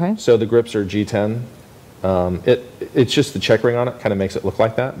G10. Okay. So the grips are G10. It's just the check ring on it kind of makes it look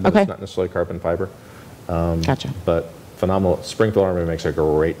like that, but it's not necessarily carbon fiber. Gotcha. But phenomenal. Springfield Armory makes a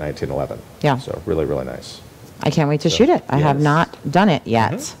great 1911. Yeah. So really nice. I can't wait to shoot it. I have not done it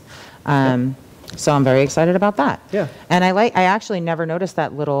yet. So I'm very excited about that. Yeah. And I actually never noticed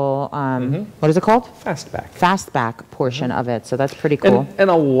that little, what is it called? Fastback. Fastback portion of it. So that's pretty cool. And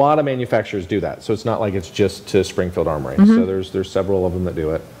a lot of manufacturers do that. So it's not like it's just to Springfield Armory. So there's several of them that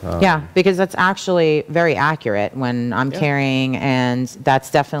do it. Yeah, because that's actually very accurate when I'm carrying, and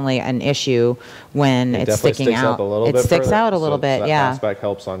that's definitely an issue when it's sticking out. It sticks out a little bit, yeah. Fastback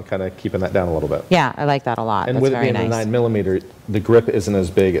helps on kind of keeping that down a little bit. Yeah, I like that a lot. And that's with it being nice. a 9mm, the grip isn't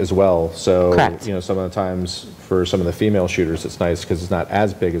as big as well. So correct. You know, some of the times for some of the female shooters, it's nice because it's not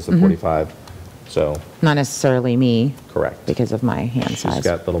as big as the 45. So not necessarily me. Correct. Because of my hand size. She's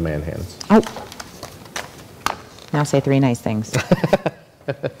got little man hands. Oh. Now say 3 nice things.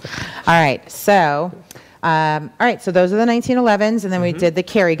 All right. So, so those are the 1911s, and then we did the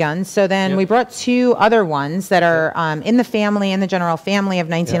carry guns. So then we brought 2 other ones that are in the family, in the general family of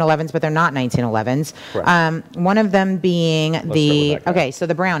 1911s, but they're not 1911s. One of them being so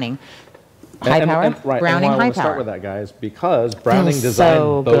the Browning. High power? Browning high power. Start with that, guys, because Browning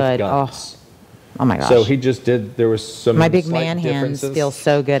designed both guns. Oh my gosh. So he just did, there was some my big man hands feel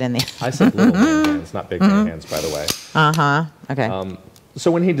so good in there. I said little man hands, not big man hands, by the way. Okay. So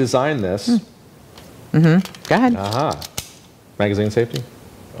when he designed this. Go ahead. Magazine safety.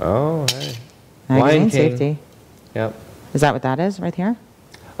 Oh, hey. Magazine safety. Yep. Is that what that is right here?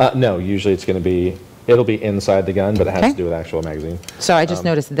 No, usually it's going to be, it'll be inside the gun, but it has to do with actual magazine. So I just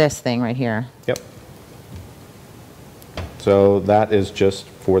noticed this thing right here. Yep. So that is just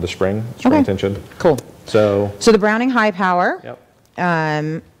for the spring tension. Cool. So the Browning high power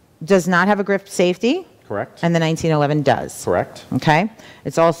does not have a grip safety. Correct. And the 1911 does. Correct. Okay.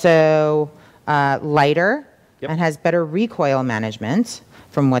 It's also lighter and has better recoil management,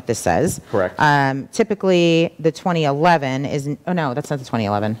 from what this says. Correct. Typically, the 2011 is, oh no, that's not the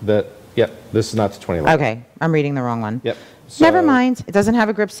 2011. This is not the 2011. Okay, I'm reading the wrong one. Yep. So, never mind. It doesn't have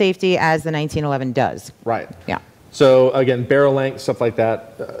a grip safety as the 1911 does. Right. Yeah. So again, barrel length, stuff like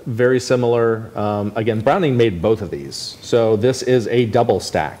that, very similar. Again, Browning made both of these. So this is a double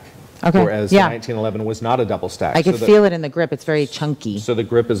stack. Okay. Whereas the 1911 was not a double stack. I could feel it in the grip. It's very chunky. So the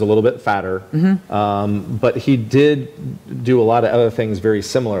grip is a little bit fatter. But he did do a lot of other things very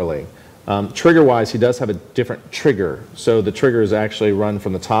similarly. Trigger-wise, he does have a different trigger. So the trigger is actually run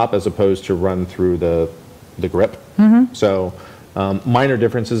from the top as opposed to run through the grip. So minor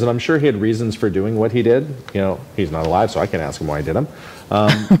differences, and I'm sure he had reasons for doing what he did. You know, he's not alive, so I can't ask him why he did them.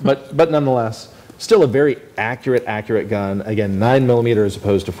 But nonetheless, still a very accurate gun. Again, 9mm as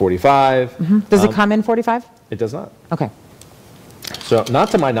opposed to 45. Does it come in 45? It does not. Okay. So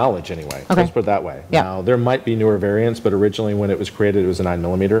not to my knowledge, anyway. Okay. Let's put it that way. Yeah. Now there might be newer variants, but originally when it was created, it was a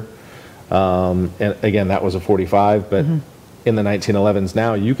 9mm. And again, that was a 45. But in the 1911s,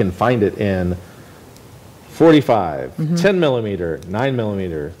 now you can find it in 45, 10mm,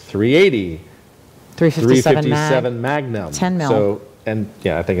 9mm, 380, 357 Magnum. 10 mil. So, and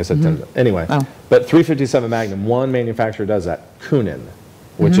yeah, I think I said 10. Anyway, but 357 Magnum, one manufacturer does that, Kunin,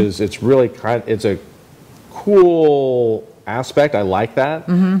 which is, it's really it's a cool aspect. I like that.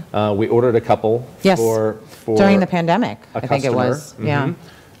 We ordered a couple for during the pandemic, I think it was. Yeah.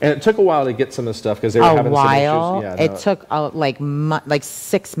 And it took a while to get some of the stuff because they were having some issues. Yeah, it took like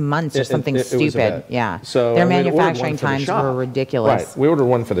 6 months or something stupid. Yeah. So their manufacturing times were ridiculous. Right. We ordered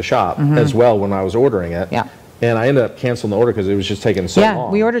one for the shop as well when I was ordering it. Yeah. And I ended up canceling the order because it was just taking so long.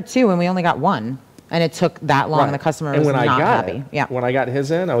 Yeah, we ordered 2 and we only got 1. And it took that long. And the customer was not happy. Yeah. When I got his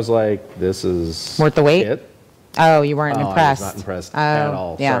in, I was like, this is worth the wait. Oh, you weren't impressed. I was not impressed at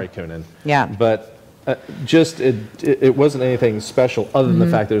all. Yeah. Sorry, Kunin. Yeah. But just it wasn't anything special other than the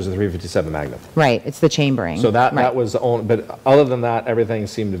fact that it was a 357 Magnum. Right. It's the chambering. So that was the only. But other than that, everything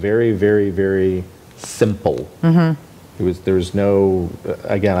seemed very, very, very simple. There was no.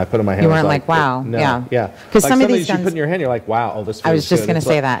 Again, I put in my hand. You weren't like wow. No, yeah. Because some of these you put in your hand, you're like, wow, oh, this feels good. I was just going to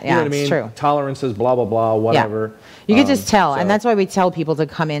say that. Yeah, you know what I mean? It's true. Tolerances, blah blah blah, whatever. Yeah. You could just tell, and that's why we tell people to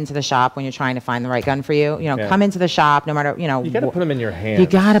come into the shop when you're trying to find the right gun for you. You know, come into the shop, no matter, you know. You got to put them in your hands. You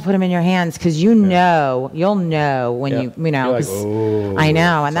got to put them in your hands because you'll know when you know. Like, oh, I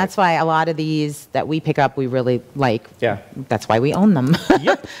know, and that's why a lot of these that we pick up, we really like. Yeah. That's why we own them.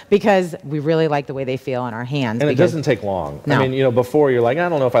 Yep. Because we really like the way they feel in our hands. And it doesn't take long. No. I mean, you know, before you're like, I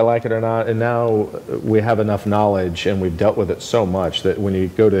don't know if I like it or not, and now we have enough knowledge and we've dealt with it so much that when you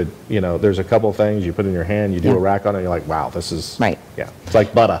go to, you know, there's a couple things you put in your hand, you do a rack on it, and you're like, wow, this is right. Yeah, it's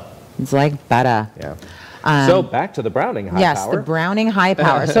like butter. It's like butter. Yeah. So back to the Browning high power. Yes, the Browning high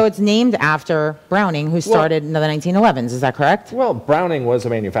power. So it's named after Browning, who started in the 1911s. Is that correct? Well, Browning was a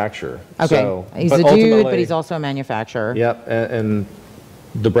manufacturer. Okay. So, he's a dude, but he's also a manufacturer. Yep. And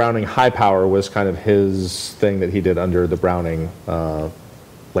the Browning high power was kind of his thing that he did under the Browning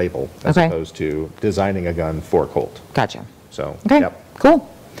label, as opposed to designing a gun for Colt. Gotcha. So, cool.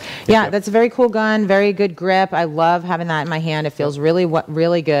 Yeah, that's a very cool gun, very good grip. I love having that in my hand. It feels really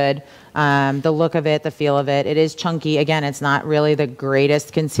good. The look of it, the feel of it. It is chunky. Again, it's not really the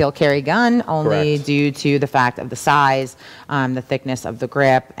greatest concealed carry gun, only due to the fact of the size, the thickness of the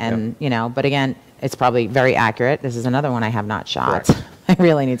grip, and you know. But again, it's probably very accurate. This is another one I have not shot. I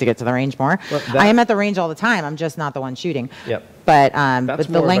really need to get to the range more. Well, I am at the range all the time. I'm just not the one shooting. Yep. But that's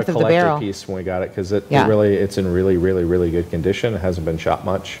the length of the barrel piece when we got it because it's in really good condition. It hasn't been shot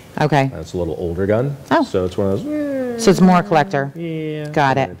much. Okay. It's a little older gun. Oh. So it's one of those. So it's more collector. Yeah.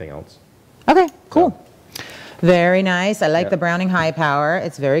 Got it. Anything else? Okay. Cool. So. Very nice. I like the Browning high power.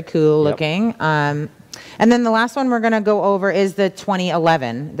 It's very cool looking. And then the last one we're going to go over is the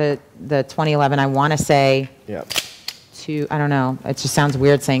 2011. The 2011. I want to say. Yep. I don't know. It just sounds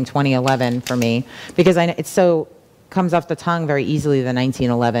weird saying 2011 for me because it's so comes off the tongue very easily, the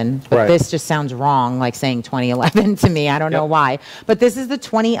 1911. But this just sounds wrong, like saying 2011 to me. I don't know why. But this is the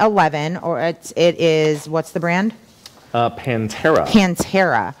 2011, or it is, what's the brand? Pantera.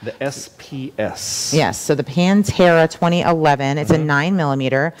 Pantera. The SPS. Yes, so the Pantera 2011. It's a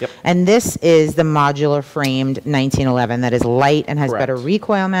 9mm. Yep. And this is the modular framed 1911 that is light and has better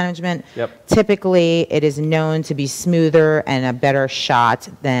recoil management. Yep. Typically, it is known to be smoother and a better shot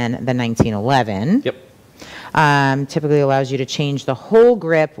than the 1911. Yep. Typically allows you to change the whole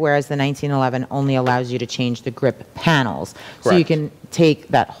grip, whereas the 1911 only allows you to change the grip panels. So you can take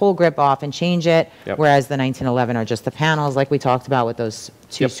that whole grip off and change it, whereas the 1911 are just the panels like we talked about with those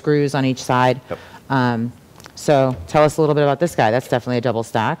 2 screws on each side. So tell us a little bit about this guy. That's definitely a double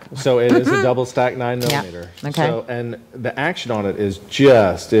stack. So it is a double stack 9mm. Okay. So, and the action on it is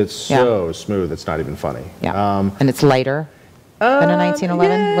just, it's so smooth, it's not even funny. And it's lighter than a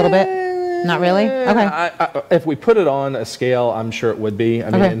 1911, a little bit? Not really? Okay. If we put it on a scale, I'm sure it would be.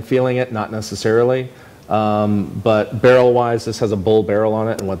 I mean, in feeling it, not necessarily. But barrel-wise, this has a bull barrel on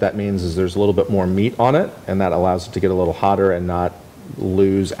it, and what that means is there's a little bit more meat on it, and that allows it to get a little hotter and not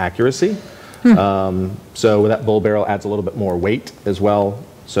lose accuracy. So that bull barrel adds a little bit more weight as well.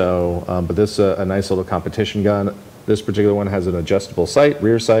 So, but this is a nice little competition gun. This particular one has an adjustable sight,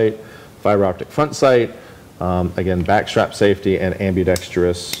 rear sight, fiber optic front sight, again, backstrap safety and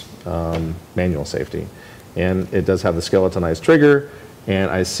ambidextrous manual safety. And it does have the skeletonized trigger, and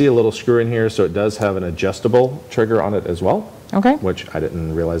I see a little screw in here, so it does have an adjustable trigger on it as well. Okay. Which I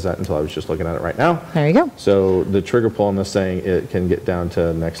didn't realize that until I was just looking at it right now. There you go. So the trigger pull on this thing, it can get down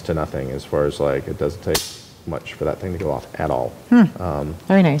to next to nothing as far as like, it doesn't take much for that thing to go off at all.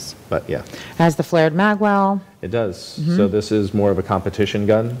 Very nice. But yeah. It has the flared magwell. It does. So this is more of a competition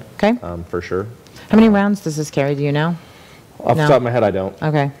gun. Okay. For sure. How many rounds does this carry, do you know? Off the top of my head, I don't.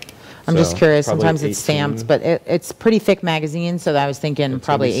 Okay. I'm just curious. Sometimes it's stamped, but it's pretty thick magazine, so I was thinking it's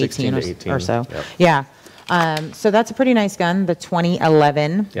probably 18 or so. Yep. Yeah. So that's a pretty nice gun, the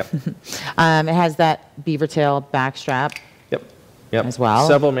 2011. Yep. It has that beaver tail backstrap. Yep. As well.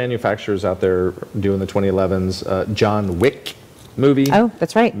 Several manufacturers out there doing the 2011s. John Wick movie. Oh,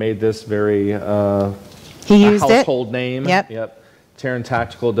 that's right. Made this very he used household name. Yep. Terran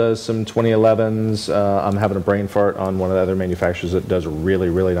Tactical does some 2011s. I'm having a brain fart on one of the other manufacturers that does really,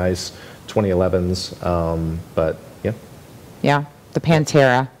 really nice 2011s. But yeah. Yeah, the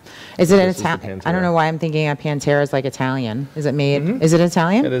Pantera. Is it an Italian? I don't know why I'm thinking a Pantera is like Italian. Is it made? Is it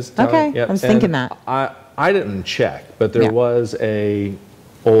Italian? It is Italian. Okay, I was thinking that. I didn't check, but there was a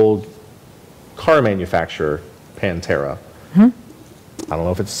old car manufacturer, Pantera. I don't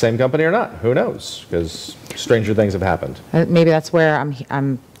know if it's the same company or not. Who knows? Because stranger things have happened. Maybe that's where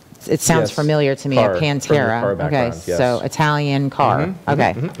I'm. It sounds familiar to me. Car, a Pantera. Okay, so Italian car.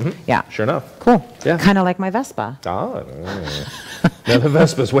 Okay, yeah. Sure enough. Cool. Yeah. Kind of like my Vespa. No, the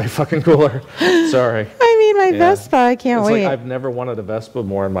Vespa's way fucking cooler. Sorry. I mean, my Vespa. I can't wait. Like I've never wanted a Vespa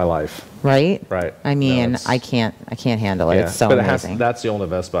more in my life. Right. Right. I mean, I can't handle it. It's so amazing. That's the only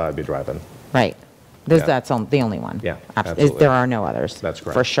Vespa I'd be driving. Right. That's the only one. Yeah. Absolutely. There are no others. That's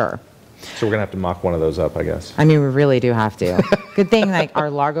correct. For sure. So we're gonna have to mock one of those up, I guess. I mean, we really do have to. Good thing, like our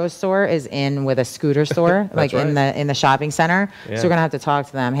Largo store is in with a scooter store, like in the shopping center. Yeah. So we're gonna have to talk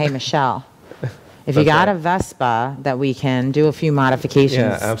to them. Hey, Michelle, if you got a Vespa that we can do a few modifications.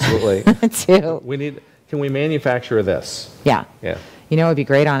 Yeah, absolutely. to. Can we manufacture this? Yeah. Yeah. You know, it'd be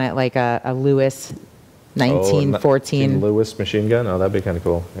great on it, like a Lewis 1914. Lewis machine gun. Oh, that'd be kind of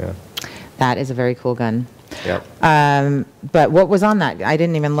cool. Yeah. That is a very cool gun. Yep. But what was on that? I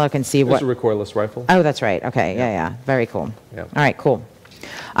didn't even look and see what. It's a recoilless rifle. Oh, that's right. Okay. Yeah. Very cool. Yeah. All right. Cool.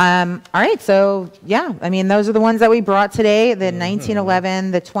 All right. So yeah, I mean, those are the ones that we brought today: the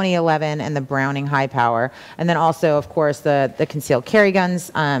 1911, the 2011, and the Browning high power, and then also, of course, the concealed carry guns,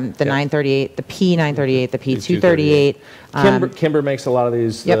 the 938, the P938, the P238. Kimber makes a lot of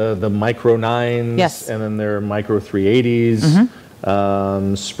these, the micro 9s, and then their micro 380s.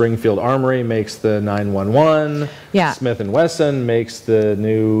 Springfield Armory makes the 911. Yeah. Smith & Wesson makes the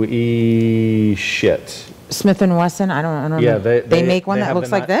new Smith & Wesson, I don't know. Yeah, they make one that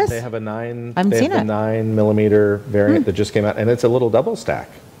looks like this? They have a 9. I haven't seen it. The 9mm variant that just came out, and it's a little double stack.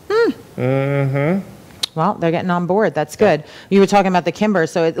 Well, they're getting on board. That's good. You were talking about the Kimber,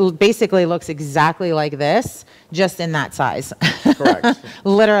 so it basically looks exactly like this, just in that size. Correct.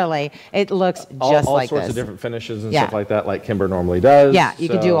 Literally, it looks just like this. All sorts of different finishes and stuff like that, like Kimber normally does. Yeah, you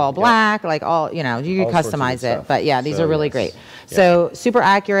could do all black, like all, you could customize it. But yeah, these are really great. So super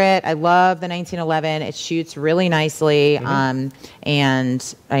accurate. I love the 1911. It shoots really nicely, and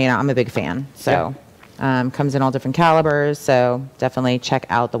I'm a big fan. So comes in all different calibers. So definitely check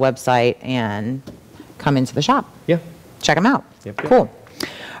out the website and come into the shop. Yeah. Check them out. Yep. Cool.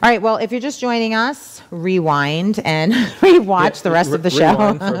 All right. Well, if you're just joining us, rewind and rewatch the rest of the show.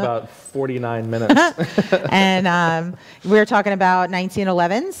 Rewind for about 49 minutes. And we're talking about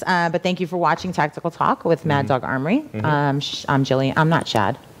 1911s. But thank you for watching Tactical Talk with Mad Dog Armory. I'm Jillian. I'm not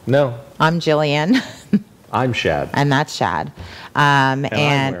Shad. No. I'm Jillian. I'm Shad. And that's Shad. And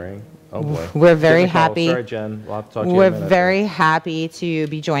I'm wearing. Oh boy. We're very happy. Sorry, Jen. We'll have to talk to you We're in a minute. very happy to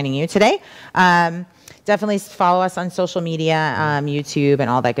be joining you today. Definitely follow us on social media, YouTube, and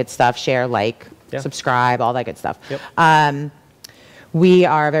all that good stuff. Share, like, subscribe, all that good stuff. Yep. We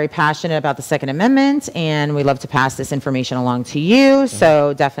are very passionate about the Second Amendment, and we love to pass this information along to you.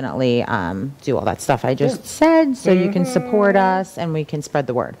 So definitely do all that stuff I just said, so you can support us and we can spread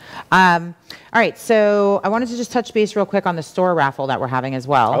the word. All right, so I wanted to just touch base real quick on the store raffle that we're having as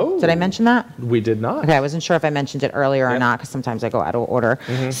well. Oh. Did I mention that? We did not. Okay, I wasn't sure if I mentioned it earlier or not, because sometimes I go out of order.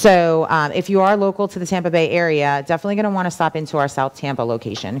 So if you are local to the Tampa Bay area, definitely going to want to stop into our South Tampa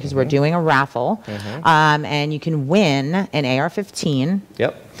location, because we're doing a raffle, and you can win an AR-15.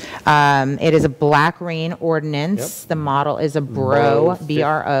 Yep. It is a Black Rain Ordnance. The model is a Bro,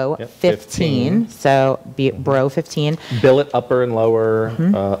 B-R-O, 15. So Bro 15. Billet upper and lower,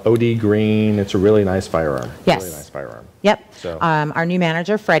 OD green. It's a really nice firearm. Yes. Really nice firearm. Yep. So. Our new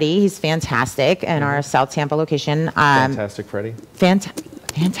manager, Freddie, he's fantastic, and our South Tampa location. Fantastic Freddie?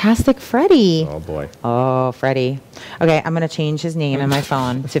 Fantastic Freddie. Oh, boy. Oh, Freddie. Okay, I'm going to change his name in my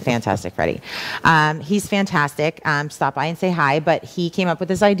phone to Fantastic Freddie. He's fantastic. Stop by and say hi, but he came up with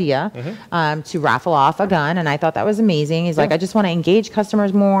this idea to raffle off a gun, and I thought that was amazing. He's like, I just want to engage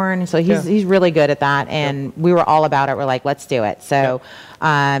customers more, and so he's really good at that, and we were all about it. We're like, let's do it. So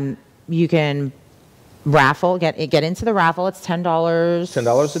you can raffle, get into the raffle. It's $10.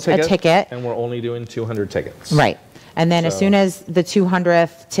 $10 a ticket. And we're only doing 200 tickets. Right. And then as soon as the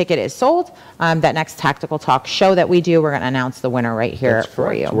 200th ticket is sold, that next Tactical Talk show that we do, we're going to announce the winner right here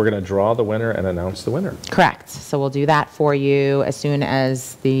for you. We're going to draw the winner and announce the winner. Correct. So we'll do that for you as soon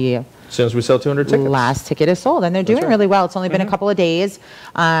as we sell 200 tickets. Last ticket is sold, and they're doing really well. It's only been a couple of days.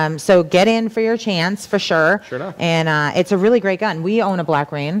 So get in for your chance for sure. Sure enough. And it's a really great gun. We own a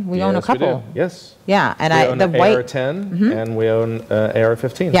Black Rain. We own a couple. We do. Yes. Yeah, and we own the white AR-10 and we own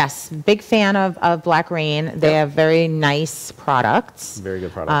AR-15. Yes, big fan of Black Rain. They have very nice products. Very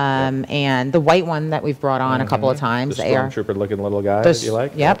good product. And the white one that we've brought on a couple of times. The Stormtrooper-looking little guy that you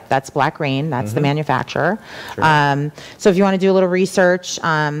like. Yep, that's Black Rain. That's the manufacturer. Sure. So if you want to do a little research,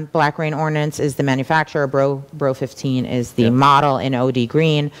 Black Rain Ordnance is the manufacturer. Bro 15 is the model in OD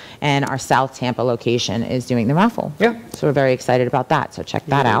green, and our South Tampa location is doing the raffle. Yeah. So we're very excited about that. So check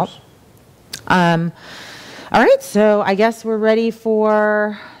that out. All right, so I guess we're ready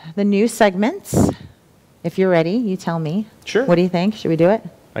for the new segments. If you're ready, you tell me. Sure. What do you think? Should we do it?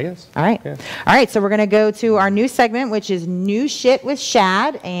 I guess. All right. Yeah. All right, so we're going to go to our new segment, which is New Shit with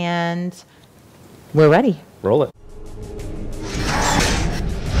Shad, and we're ready. Roll it.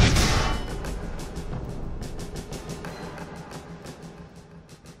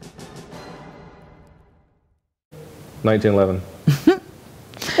 $1911.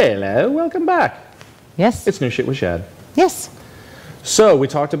 Hello, welcome back. Yes. It's New Shit with Shad. Yes. So we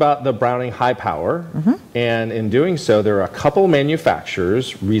talked about the Browning High Power, and in doing so, there are a couple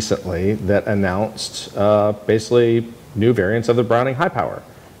manufacturers recently that announced basically new variants of the Browning High Power.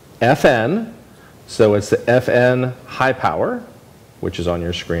 FN, so it's the FN High Power, which is on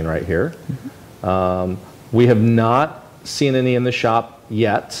your screen right here. We have not seen any in the shop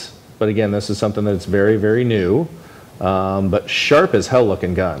yet, but again, this is something that's very, very new. But sharp as hell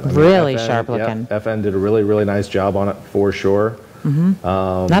looking gun. Really sharp looking. FN did a really, really nice job on it for sure.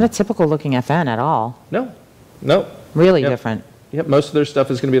 Not a typical looking FN at all. No. Really different. Yep, most of their stuff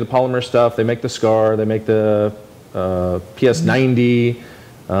is going to be the polymer stuff. They make the SCAR, they make the PS90,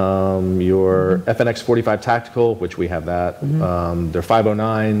 your FNX 45 Tactical, which we have that. Their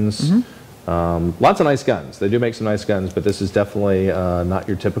 509s. Lots of nice guns. They do make some nice guns, but this is definitely not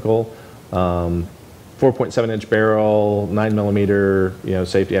your typical 4.7-inch barrel, 9mm,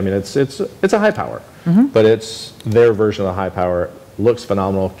 safety. I mean, it's a high power, but it's their version of the high power. Looks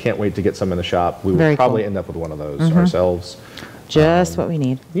phenomenal. Can't wait to get some in the shop. We will probably end up with one of those ourselves. Just what we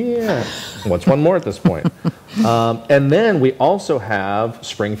need. Yeah. What's one more at this point? And then we also have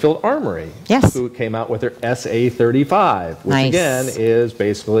Springfield Armory, who came out with their SA35, which again is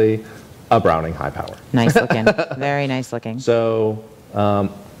basically a Browning high power. Nice looking. Very nice looking. So.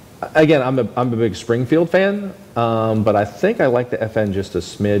 Again, I'm a big Springfield fan, but I think I like the FN just a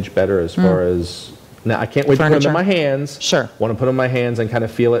smidge better as far as... Now, I can't wait to put them in my hands. Sure. Want to put them in my hands and kind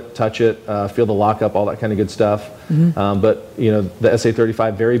of feel it, touch it, feel the lockup, all that kind of good stuff. But, the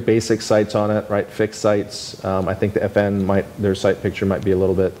SA35, very basic sights on it, right? Fixed sights. I think the FN, their sight picture might be a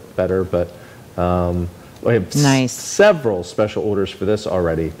little bit better, but we have several special orders for this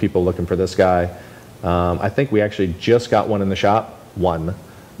already, people looking for this guy. I think we actually just got one in the shop,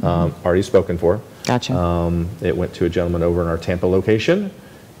 already spoken for. Gotcha. It went to a gentleman over in our Tampa location,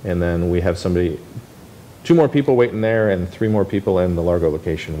 and then we have 2 more people waiting there and 3 more people in the Largo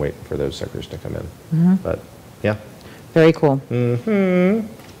location waiting for those suckers to come in. But yeah. Very cool.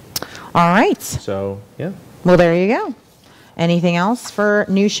 All right. So yeah. Well, there you go. Anything else for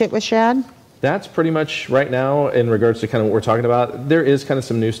New Shit with Shad? That's pretty much right now in regards to kind of what we're talking about. There is kind of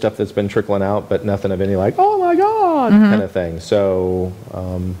some new stuff that's been trickling out, but nothing of any like, oh my God, kind of thing. So,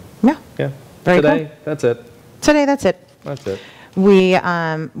 yeah. Very Today, cool. that's it. Today, that's it. That's it. We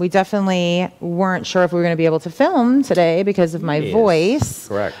definitely weren't sure if we were going to be able to film today because of my voice.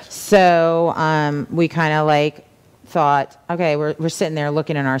 Correct. So we kind of thought, okay, we're sitting there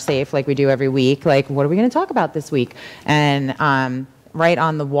looking in our safe like we do every week. Like, what are we going to talk about this week? And right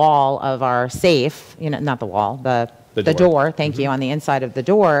on the wall of our safe, not the wall, the door. Thank you. On the inside of the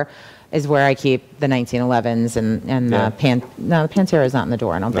door is where I keep the 1911s and the Pantera is not in the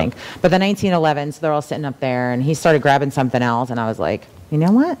door, I don't think. But the 1911s, they're all sitting up there, and he started grabbing something else, and I was like, you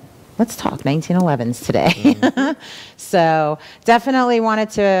know what? let's talk 1911s today. So definitely wanted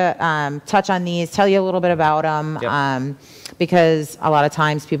to touch on these, tell you a little bit about them, because a lot of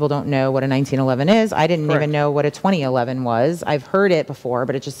times people don't know what a 1911 is. I didn't even know what a 2011 was. I've heard it before,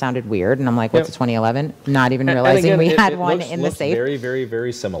 but it just sounded weird. And I'm like, what's a 2011? Not even realizing we had one in the safe. Very, very,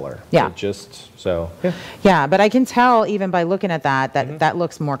 very similar. Yeah. Yeah, but I can tell even by looking at that, that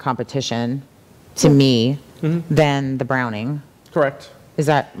looks more competition to me than the Browning. Correct. Is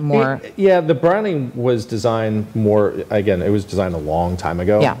that more? Yeah, the Browning was designed more, again, it was designed a long time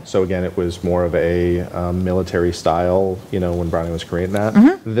ago. Yeah. So again, it was more of a military style, you know, when Browning was creating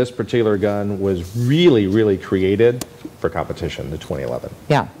that. This particular gun was really, really created for competition, the 2011.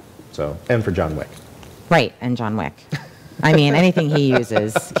 Yeah. So, and for John Wick. Right, and John Wick. I mean, anything he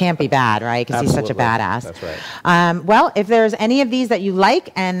uses can't be bad, right? Because he's such a badass. That's right. Well, if there's any of these that you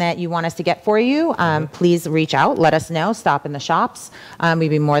like and that you want us to get for you, please reach out. Let us know. Stop in the shops. We'd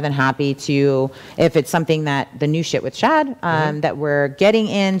be more than happy to, if it's something that the new shit with Shad, that we're getting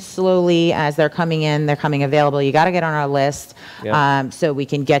in slowly as they're coming in, they're coming available. You got to get on our list so we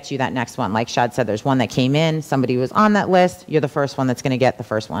can get you that next one. Like Shad said, there's one that came in. Somebody was on that list. You're the first one that's going to get the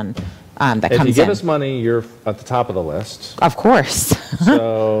first one that comes in. If you give us money, you're at the top of the list. Of course.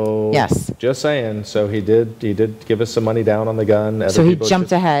 So yes, just saying. So he did give us some money down on the gun. So he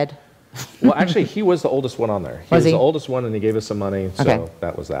jumped ahead. Well, actually, he was the oldest one on there. He was the oldest one, and he gave us some money. So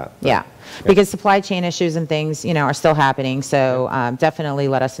that was that. But, because supply chain issues and things, you know, are still happening. So definitely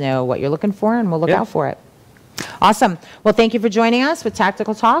let us know what you're looking for, and we'll look out for it. Awesome. Well, thank you for joining us with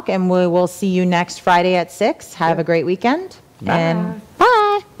Tactical Talk, and we will see you next Friday at 6. Have a great weekend. Bye. And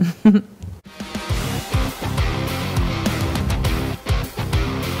bye.